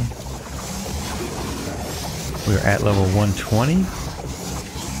down. We're at level 120.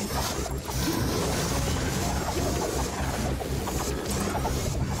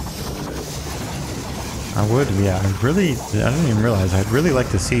 I would, yeah, I didn't even realize, I'd really like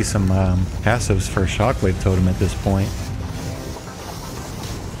to see some passives for Shockwave Totem at this point.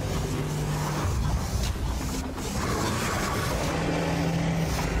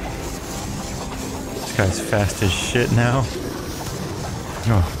 guy's fast as shit now.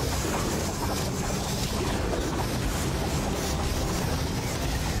 Oh.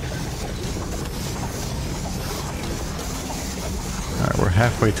 Alright, we're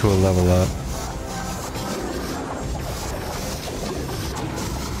halfway to a level up.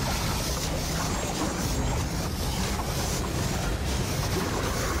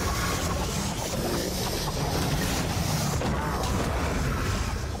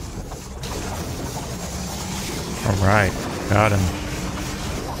 Alright, got him.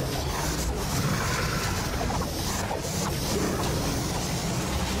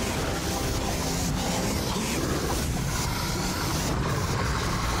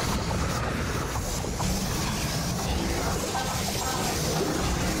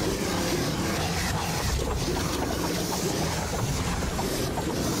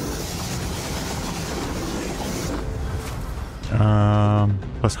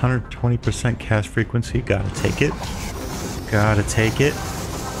 Plus 120% cast frequency. Gotta take it. Gotta take it.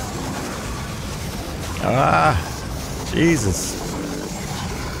 Ah, Jesus.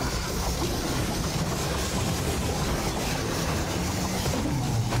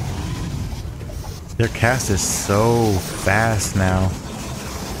 Their cast is so fast now.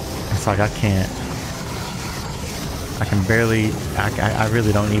 It's like I can barely, I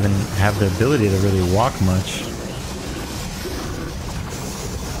really don't even have the ability to really walk much.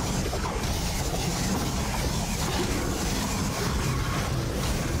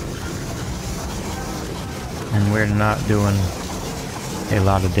 And we're not doing a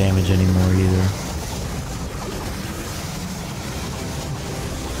lot of damage anymore either.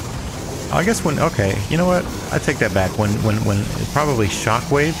 I guess when, okay, you know what? I take that back. When probably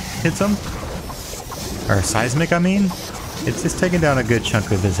Shockwave hits him, or Seismic, I mean, it's just taking down a good chunk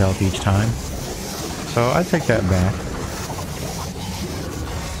of his health each time. So I take that back.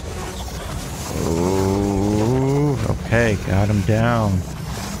 Oh, okay, got him down.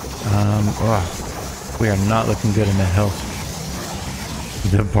 We are not looking good in the health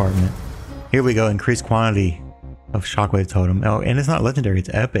department. Here we go, increased quantity of Shockwave Totem. Oh, and it's not legendary, it's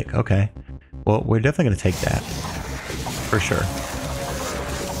epic. Okay. Well, we're definitely going to take that. For sure.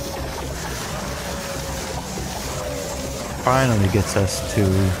 Finally gets us to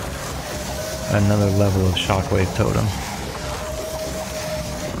another level of Shockwave Totem.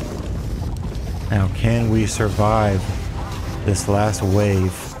 Now, can we survive this last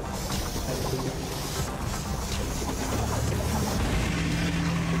wave?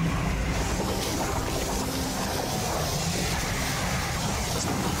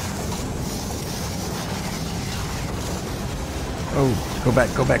 Oh, go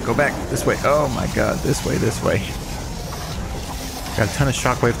back, go back, go back. This way. Oh my god, this way, this way. Got a ton of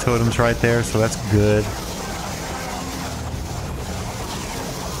Shockwave Totems right there, so that's good.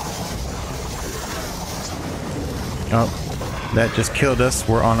 Oh, that just killed us.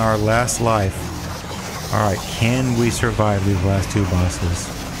 We're on our last life. Alright, can we survive these last two bosses?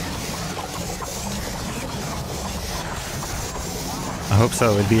 I hope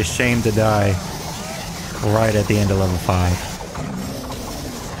so. It'd be a shame to die right at the end of level 5.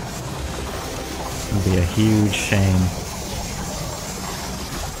 It'd be a huge shame.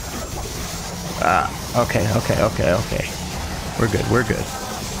 Ah, okay. We're good, we're good.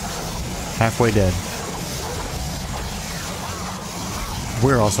 Halfway dead.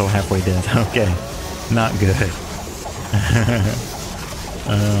 We're also halfway dead. Okay, not good.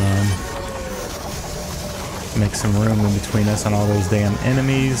 Make some room in between us and all those damn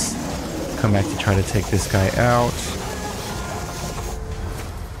enemies. Come back to try to take this guy out.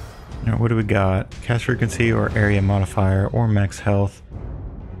 Now, what do we got? Cast frequency or area modifier or max health.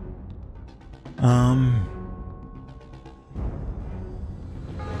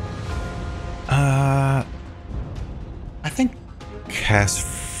 I think cast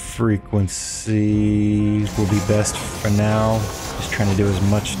frequency will be best for now. Just trying to do as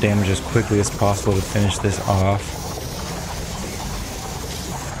much damage as quickly as possible to finish this off.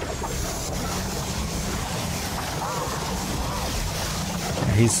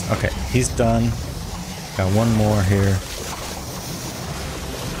 He's okay. He's done. Got one more here.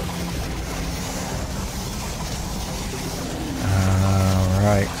 All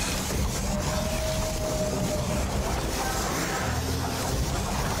right.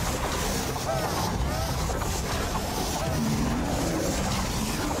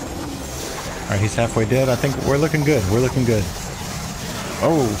 All right, he's halfway dead. I think we're looking good. We're looking good.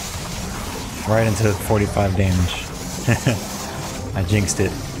 Oh, right into 45 damage. I jinxed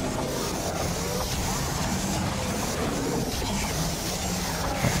it.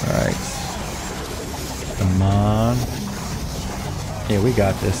 Alright. Come on. Yeah, we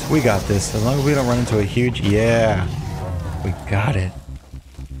got this. We got this. As long as we don't run into a huge... Yeah. We got it.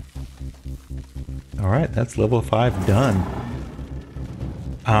 Alright, that's level 5 done.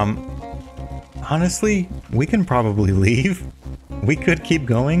 Honestly, we can probably leave. We could keep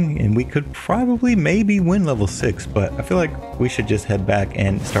going, and we could probably maybe win level 6, but I feel like we should just head back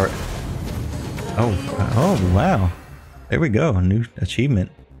and start... Oh, wow. There we go. A new achievement.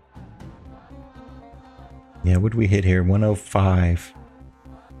 Yeah, what did we hit here? 105.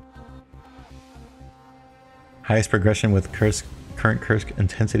 Highest progression with current curse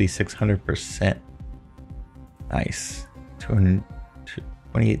intensity 600%. Nice.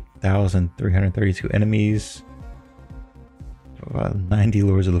 28,332 enemies. 90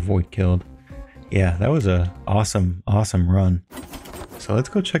 Lords of the Void killed. Yeah, that was a awesome run. So let's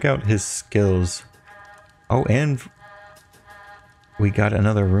go check out his skills. Oh, and we got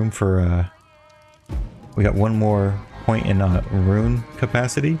another room for we got one more point in rune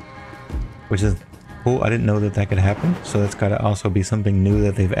capacity, which is cool. I didn't know that could happen, so that's got to also be something new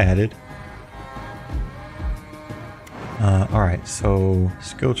that they've added. Alright, so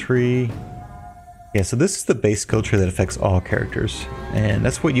skill tree. Yeah, so this is the base skill tree that affects all characters, and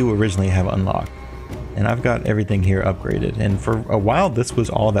that's what you originally have unlocked. And I've got everything here upgraded, and for a while this was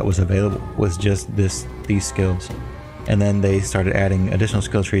all that was available, was just these skills. And then they started adding additional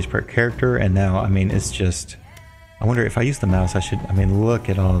skill trees per character, and now, I mean, it's just... I wonder if I use the mouse, I mean, look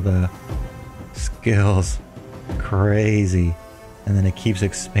at all the skills. Crazy. And then it keeps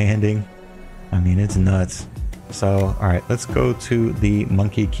expanding. I mean, it's nuts. So, alright, let's go to the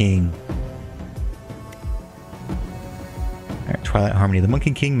Monkey King. Alright, Twilight Harmony. The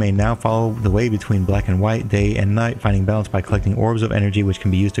Monkey King may now follow the way between black and white, day and night, finding balance by collecting orbs of energy, which can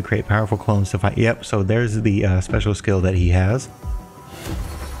be used to create powerful clones to fight. Yep, so there's the special skill that he has.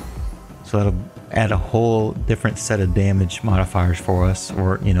 So that'll add a whole different set of damage modifiers for us,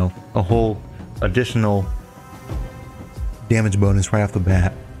 or, you know, a whole additional damage bonus right off the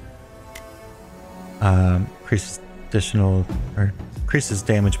bat. Increases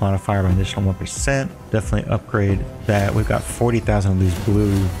damage modifier by an additional 1%. Definitely upgrade that. We've got 40,000 of these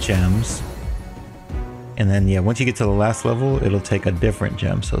blue gems. And then, yeah, once you get to the last level, it'll take a different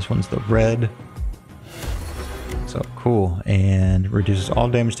gem. So this one's the red. So cool. And reduces all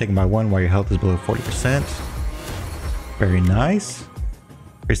damage taken by 1 while your health is below 40%. Very nice.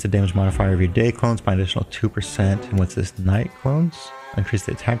 Increase the damage modifier of your day clones by an additional 2%. And what's this? Night clones? Increase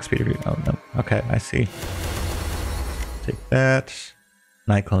the attack speed of your... Oh, no. Okay, I see. Take that.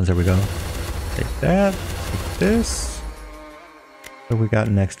 Night clones, there we go. Take that. Take this. What we got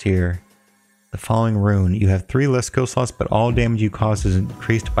next here? The following rune. You have 3 less skill slots, but all damage you cause is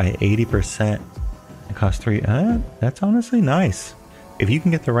increased by 80%. It costs 3. That's honestly nice. If you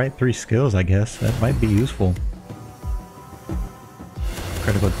can get the right 3 skills, I guess, that might be useful.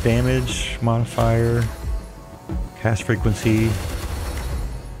 Critical damage modifier. Cast frequency.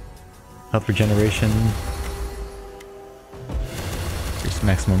 Health regeneration. Increase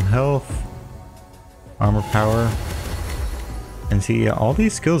maximum health. Armor power. And see, all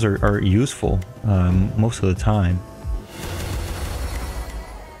these skills are useful most of the time.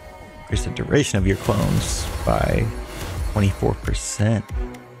 Increase the duration of your clones by 24%.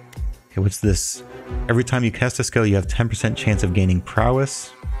 Okay, what's this? Every time you cast a skill, you have 10% chance of gaining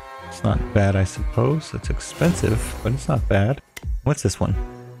prowess. It's not bad, I suppose. It's expensive, but it's not bad. What's this one?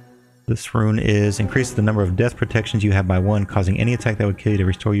 This rune is increase the number of death protections you have by 1, causing any attack that would kill you to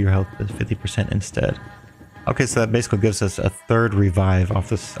restore your health to 50% instead. Okay, so that basically gives us a 3rd revive off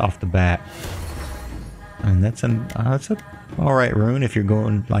the bat, and that's a all right rune if you're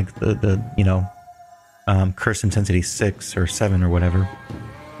going like the you know, curse intensity 6 or 7 or whatever.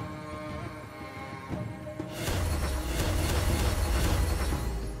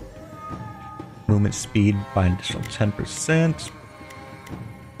 Movement speed by an additional 10%.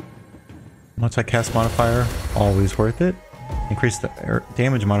 Multi-cast modifier, always worth it. Increase the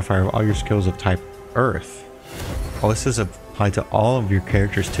damage modifier of all your skills of type Earth. Oh, this is applied to all of your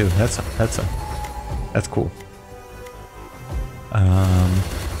characters too. That's cool.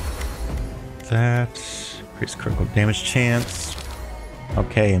 That increase critical damage chance.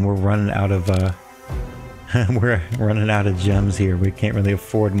 Okay, and we're running out of we're running out of gems here. We can't really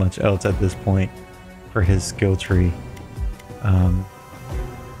afford much else at this point for his skill tree.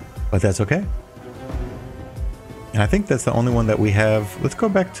 But that's okay. And I think that's the only one that we have. Let's go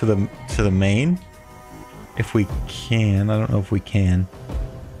back to the main. If we can. I don't know if we can.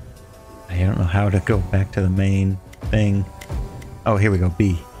 I don't know how to go back to the main thing. Oh, here we go.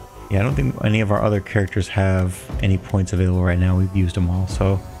 B. Yeah, I don't think any of our other characters have any points available right now. We've used them all.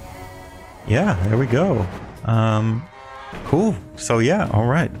 So, yeah, there we go. Cool. So yeah, all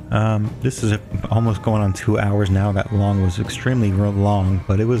right. This is almost going on 2 hours now. That long was extremely long,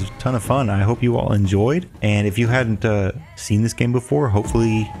 but it was a ton of fun. I hope you all enjoyed. And if you hadn't seen this game before,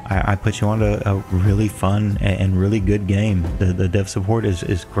 hopefully I put you on a really fun and really good game. The dev support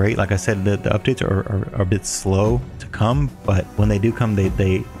is great. Like I said, the updates are a bit slow to come, but when they do come,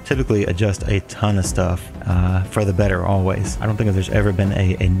 they typically adjust a ton of stuff for the better always. I don't think there's ever been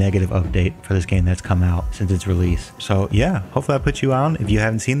a negative update for this game that's come out since its release. So yeah, hopefully I put you on if you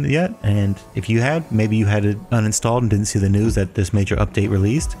haven't seen it yet. And if you had, maybe you had it uninstalled and didn't see the news that this major update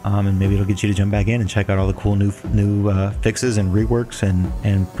released, and maybe it'll get you to jump back in and check out all the cool new fixes and reworks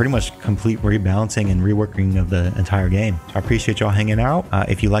and pretty much complete rebalancing and reworking of the entire game. So I appreciate y'all hanging out.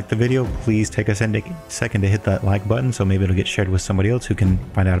 If you liked the video, please take a second to hit that like button so maybe it'll get shared with somebody else who can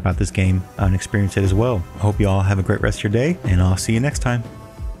find out about this game and experience it as well. I hope you all have a great rest of your day, and I'll see you next time.